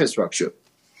build the infrastructure.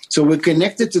 So we're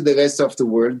connected to the rest of the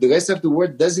world. The rest of the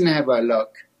world doesn't have our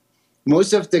luck.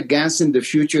 Most of the gas in the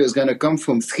future is going to come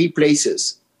from 3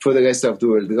 places for the rest of the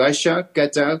world: Russia,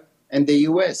 Qatar, and the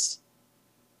U.S.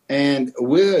 And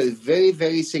we're a very,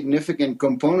 very significant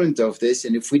component of this.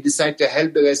 And if we decide to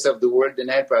help the rest of the world and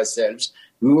help ourselves,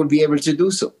 we will be able to do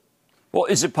so. Well,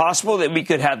 is it possible that we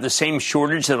could have the same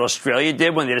shortage that Australia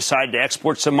did when they decided to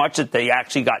export so much that they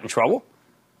actually got in trouble?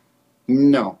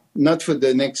 No, not for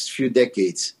the next few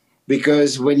decades.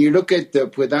 Because when you look at the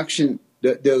production,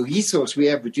 the resource we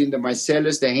have between the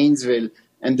Marcellus, the Haynesville,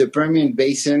 and the Permian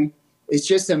Basin, it's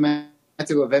just a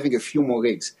matter of having a few more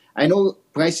rigs. I know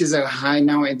prices are high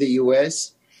now in the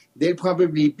U.S. They'll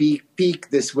probably peak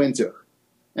this winter.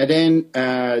 And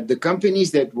then the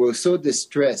companies that were so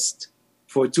distressed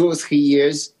for 2 or 3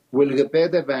 years will repair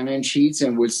their balance sheets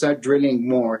and will start drilling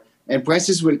more. And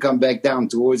prices will come back down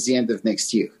towards the end of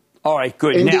next year. All right,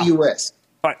 good. In now, the U.S.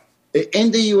 All right.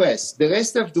 In the U.S., the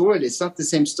rest of the world, it's not the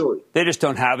same story. They just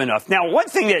don't have enough. Now, one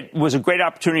thing that was a great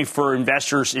opportunity for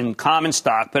investors in common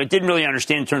stock, but I didn't really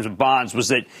understand in terms of bonds, was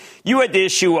that you had to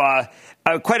issue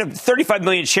quite a 35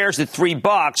 million shares at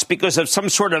 $3 because of some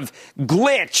sort of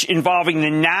glitch involving the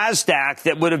NASDAQ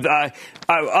that would have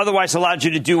otherwise allowed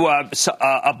you to do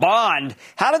a bond.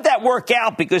 How did that work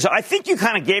out? Because I think you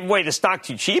kind of gave away the stock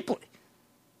too cheaply.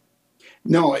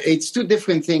 No, it's two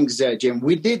different things, Jim.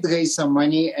 We did raise some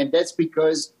money, and that's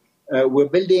because we're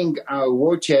building our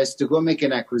war chest to go make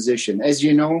an acquisition. As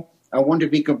you know, I want to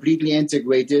be completely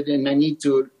integrated, and I need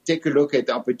to take a look at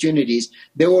opportunities.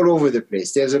 They're all over the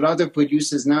place. There's a lot of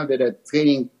producers now that are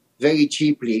trading very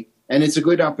cheaply, and it's a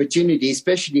good opportunity,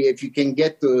 especially if you can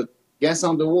get the gas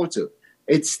on the water.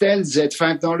 It sells at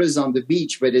 $5 on the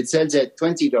beach, but it sells at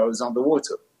 $20 on the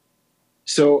water.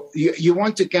 So you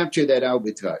want to capture that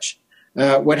arbitrage.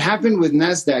 What happened with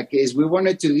NASDAQ is we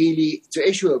wanted to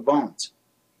issue a bond.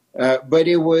 But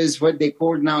it was what they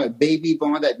call now a baby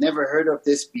bond. I'd never heard of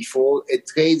this before. It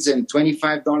trades in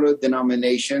 $25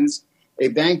 denominations. A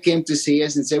bank came to see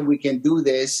us and said, we can do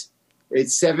this.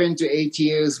 It's 7 to 8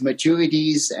 years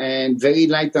maturities and very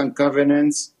light on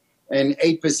covenants and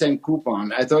 8%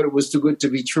 coupon. I thought it was too good to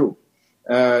be true.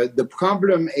 The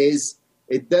problem is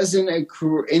it doesn't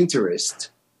accrue interest.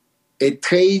 It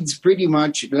trades pretty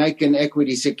much like an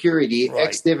equity security, right,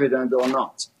 ex-dividend or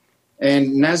not.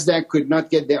 And NASDAQ could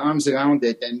not get their arms around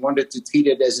it and wanted to treat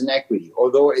it as an equity,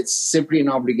 although it's simply an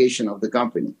obligation of the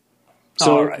company.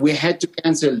 So we had to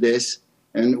cancel this,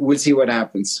 and we'll see what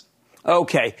happens.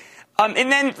 Okay.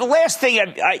 And then the last thing,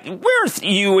 where are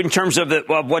you in terms of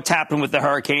what's happened with the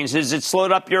hurricanes? Has it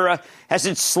slowed up has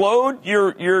it slowed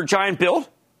your giant build?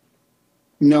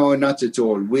 No, not at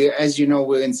all. As you know,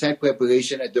 we're in site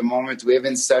preparation at the moment. We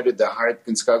haven't started the hard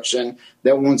construction.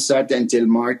 That won't start until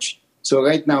March. So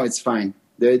right now it's fine.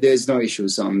 There's no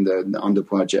issues on the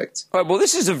project. All right, well,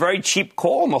 this is a very cheap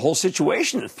call in the whole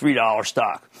situation, the $3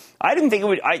 stock. I didn't think it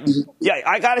would. I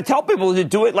got to tell people to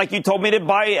do it like you told me to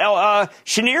buy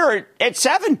Cheniere at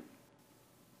 $7.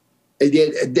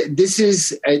 This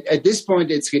is at this point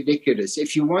it's ridiculous.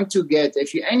 If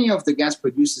any of the gas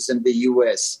producers in the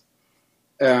U.S.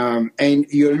 And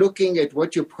you're looking at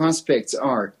what your prospects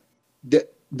are,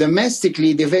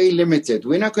 domestically, they're very limited.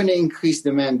 We're not going to increase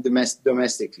demand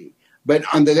domestically. But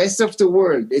on the rest of the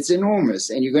world, it's enormous.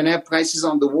 And you're going to have prices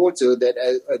on the water that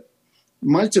are a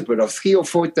multiple of 3 or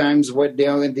 4 times what they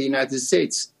are in the United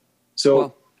States.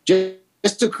 So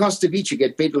just to cross the beach, you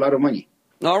get paid a lot of money.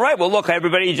 All right. Well, look,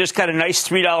 everybody, you just got a nice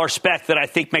 $3 spec that I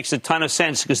think makes a ton of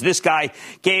sense because this guy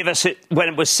gave us it when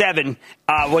it was $7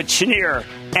 with Cheniere.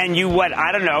 And you,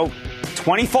 I don't know,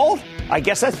 20-fold? I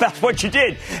guess that's about what you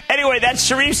did. Anyway, that's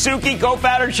Sharif Souki,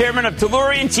 co-founder and chairman of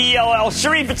Tellurian TLL.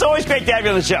 Sharif, it's always great to have you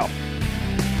on the show.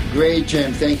 Great,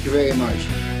 Jim. Thank you very much.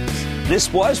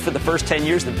 This was, for the first 10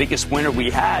 years, the biggest winner we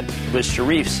had was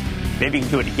Sharif's. Maybe you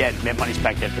can do it again. Mad Money's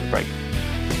back after the break.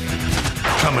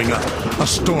 Coming up, a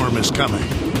storm is coming.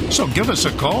 So give us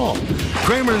a call.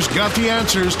 Cramer's got the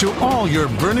answers to all your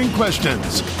burning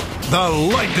questions. The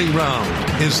lightning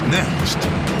round is next.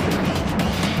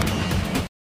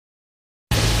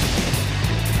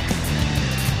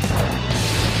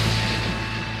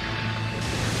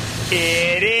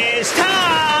 It is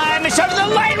time. It's time for the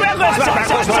lightning round.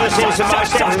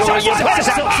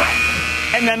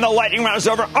 And then the lightning round is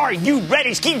over. Are you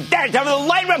ready? Keep that. Time for the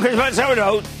lightning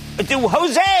round. To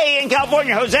Jose in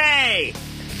California. Jose.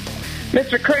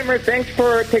 Mr. Cramer, thanks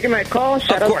for taking my call.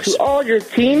 Shout out to all your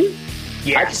team.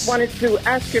 Yes. I just wanted to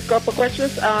ask you a couple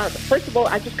questions. First of all,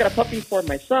 I just got a puppy for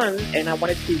my son, and I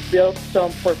wanted to build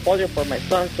some portfolio for my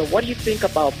son. So what do you think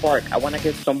about Bark? I want to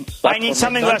get some stuff. I need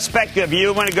something less speculative.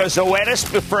 You want to go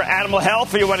Zoetis for animal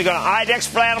health, or you want to go to IDEX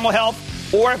for animal health?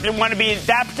 Or if you want to be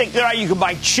that particular, you can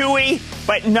buy Chewy,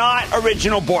 but not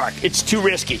original Bark. It's too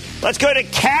risky. Let's go to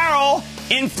Carol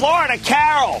in Florida.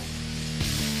 Carol.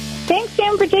 Thanks,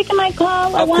 Jim, for taking my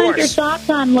call. I wanted your thoughts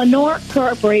on Lenore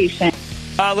Corporation.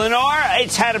 Lenore,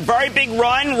 it's had a very big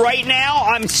run. Right now,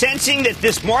 I'm sensing that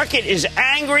this market is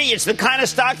angry. It's the kind of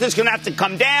stock that's going to have to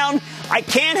come down. I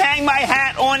can't hang my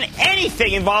hat on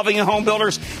anything involving the home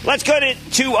builders. Let's go to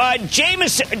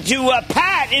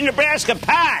Pat in Nebraska.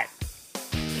 Pat.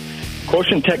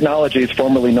 Quotient Technologies,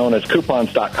 formerly known as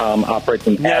Coupons.com, operates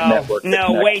an ad network.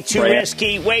 No, way too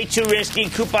risky. Way too risky.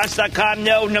 Coupons.com,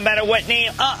 no matter what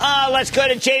name. Let's go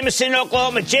to Jameson,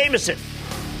 Oklahoma. Jameson.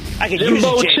 I could use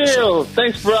Jimbo it, Jameson. Chill.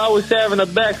 Thanks for always having a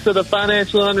back to the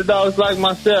financial underdogs like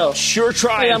myself. Sure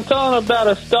try. Hey, I'm calling about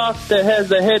a stock that has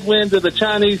the headwinds of the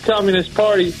Chinese Communist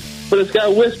Party, but it's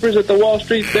got whispers at the Wall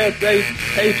Street best HR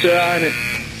on it.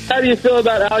 How do you feel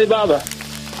about Alibaba?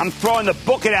 I'm throwing the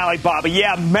book at Alibaba.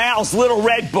 Yeah, Mal's little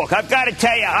red book. I've got to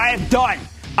tell you, I am done.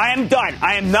 I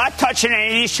am not touching any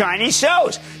of these Chinese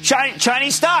shows.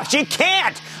 Chinese stocks. You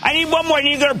can't. I need one more. I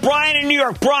need to go to Brian in New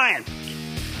York. Brian.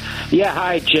 Yeah,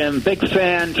 hi, Jim. Big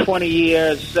fan, 20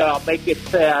 years. Make it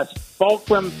fast.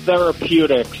 Fulcrum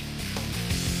Therapeutics.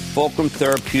 Fulcrum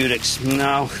Therapeutics.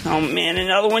 No. Oh, man,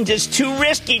 another one just too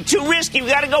risky. We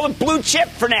got to go with blue chip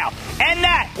for now. And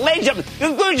that, ladies and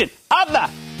gentlemen, conclusion of the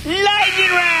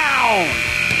Lightning Round.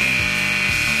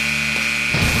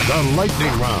 The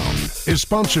Lightning Round is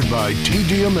sponsored by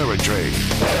TD Ameritrade.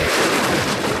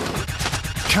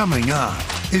 Coming up,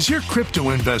 is your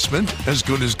crypto investment as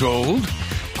good as gold?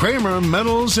 Cramer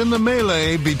meddles in the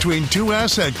melee between two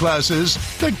asset classes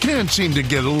that can't seem to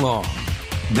get along.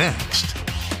 Next.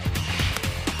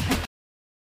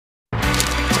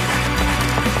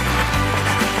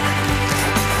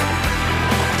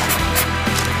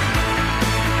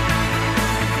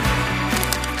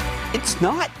 It's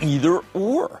not either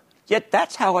or. Yet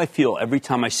that's how I feel every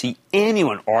time I see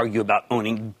anyone argue about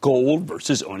owning gold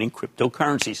versus owning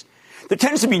cryptocurrencies. There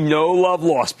tends to be no love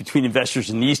lost between investors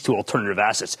in these two alternative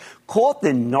assets. Call it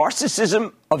the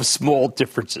narcissism of small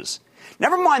differences.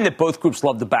 Never mind that both groups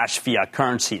love to bash fiat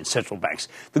currency and central banks.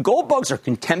 The gold bugs are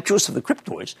contemptuous of the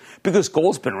cryptoids because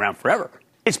gold's been around forever.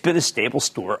 It's been a stable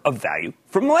store of value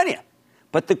for millennia.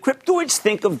 But the cryptoids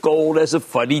think of gold as a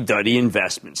fuddy-duddy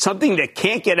investment, something that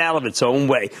can't get out of its own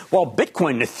way, while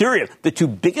Bitcoin and Ethereum, the two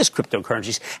biggest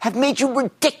cryptocurrencies, have made you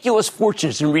ridiculous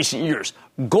fortunes in recent years.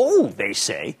 Gold, they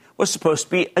say, was supposed to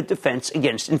be a defense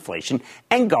against inflation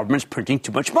and governments printing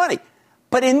too much money.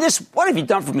 But in this what have you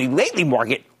done for me lately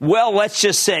market, well, let's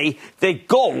just say that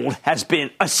gold has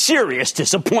been a serious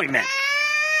disappointment.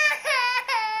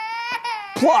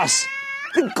 Plus,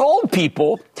 the gold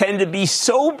people tend to be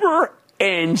sober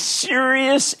and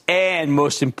serious and,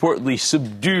 most importantly,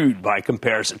 subdued by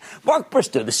comparison. Mark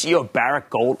Bristow, the CEO of Barrick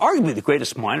Gold, arguably the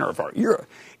greatest miner of our era,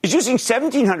 is using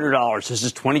 $1,700 as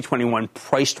his 2021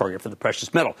 price target for the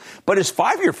precious metal. But his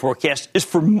 5-year forecast is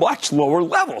for much lower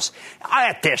levels. I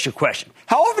have to ask you a question.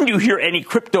 How often do you hear any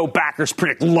crypto backers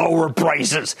predict lower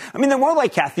prices? I mean, they're more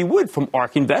like Cathie Wood from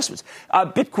ARK Investments.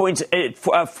 Bitcoin's at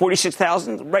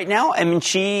 46,000 right now. I mean,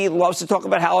 she loves to talk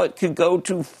about how it could go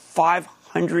to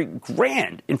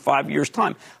 $500,000 in 5 years'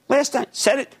 time. Last time,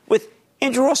 said it with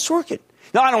Andrew Ross Sorkin.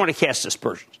 Now, I don't want to cast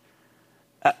aspersions.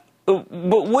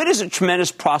 But Wood is a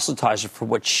tremendous proselytizer for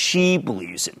what she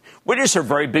believes in. Wood is her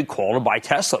very big call to buy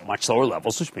Tesla at much lower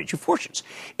levels, which made you fortunes.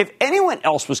 If anyone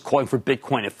else was calling for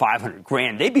Bitcoin at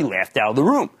 $500,000, they'd be laughed out of the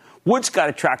room. Wood's got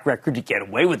a track record to get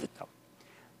away with it, though.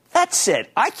 That said,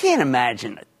 I can't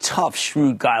imagine a tough,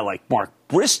 shrewd guy like Mark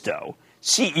Bristow,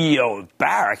 CEO of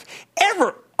Barrick,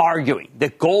 ever arguing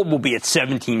that gold will be at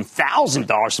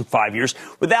 $17,000 in 5 years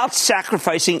without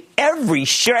sacrificing every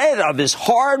shred of his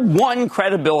hard-won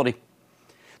credibility.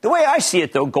 The way I see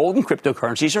it, though, gold and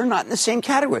cryptocurrencies are not in the same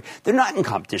category. They're not in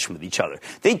competition with each other.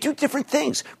 They do different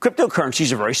things.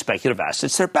 Cryptocurrencies are very speculative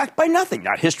assets. They're backed by nothing,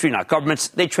 not history, not governments.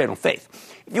 They trade on faith.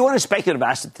 If you want a speculative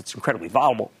asset that's incredibly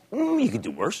volatile, you can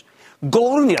do worse.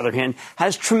 Gold, on the other hand,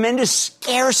 has tremendous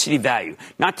scarcity value,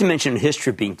 not to mention a history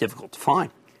of being difficult to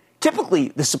find. Typically,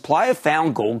 the supply of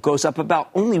found gold goes up about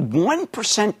only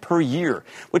 1% per year,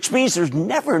 which means there's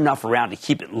never enough around to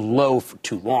keep it low for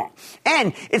too long.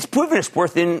 And it's proven its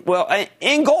worth in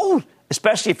gold,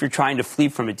 especially if you're trying to flee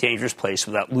from a dangerous place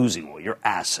without losing all your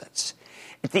assets.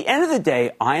 At the end of the day,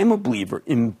 I am a believer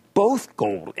in both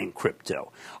gold and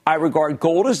crypto. I regard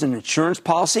gold as an insurance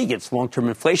policy against long-term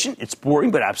inflation. It's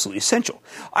boring, but absolutely essential.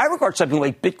 I regard something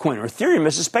like Bitcoin or Ethereum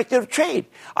as a speculative trade.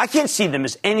 I can't see them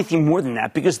as anything more than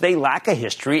that because they lack a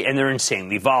history and they're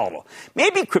insanely volatile.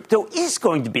 Maybe crypto is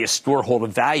going to be a storehold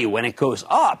of value when it goes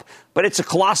up, but it's a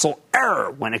colossal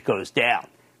error when it goes down.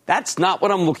 That's not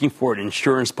what I'm looking for in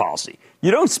insurance policy.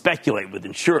 You don't speculate with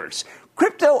insurance.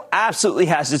 Crypto absolutely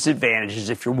has its advantages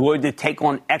if you're willing to take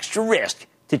on extra risk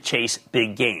to chase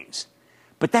big gains.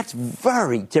 But that's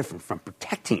very different from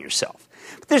protecting yourself.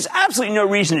 But there's absolutely no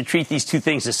reason to treat these two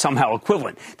things as somehow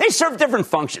equivalent. They serve different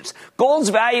functions. Gold's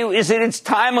value is in its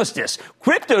timelessness.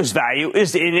 Crypto's value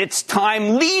is in its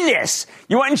timeliness.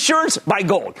 You want insurance? Buy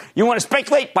gold. You want to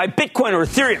speculate? Buy Bitcoin or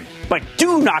Ethereum. But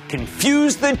do not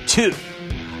confuse the two.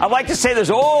 I'd like to say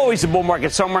there's always a bull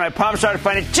market somewhere, and I promise I'll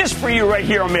find it just for you right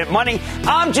here on Mad Money.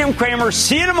 I'm Jim Cramer.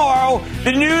 See you tomorrow.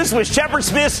 The news with Shepard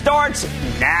Smith starts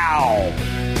now.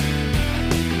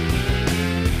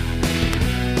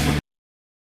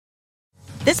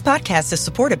 This podcast is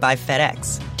supported by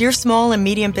FedEx. Dear small and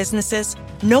medium businesses,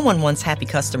 no one wants happy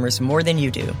customers more than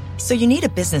you do. So you need a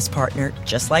business partner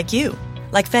just like you.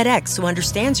 Like FedEx, who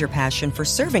understands your passion for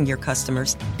serving your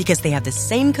customers because they have the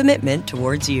same commitment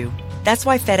towards you. That's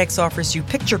why FedEx offers you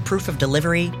picture proof of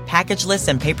delivery, packageless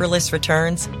and paperless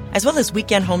returns, as well as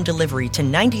weekend home delivery to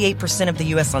 98% of the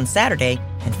U.S. on Saturday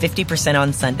and 50%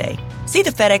 on Sunday. See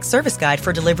the FedEx service guide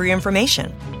for delivery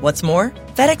information. What's more,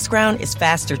 FedEx Ground is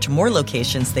faster to more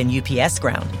locations than UPS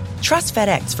Ground. Trust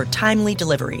FedEx for timely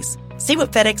deliveries. See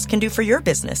what FedEx can do for your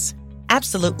business.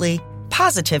 Absolutely,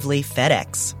 positively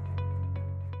FedEx.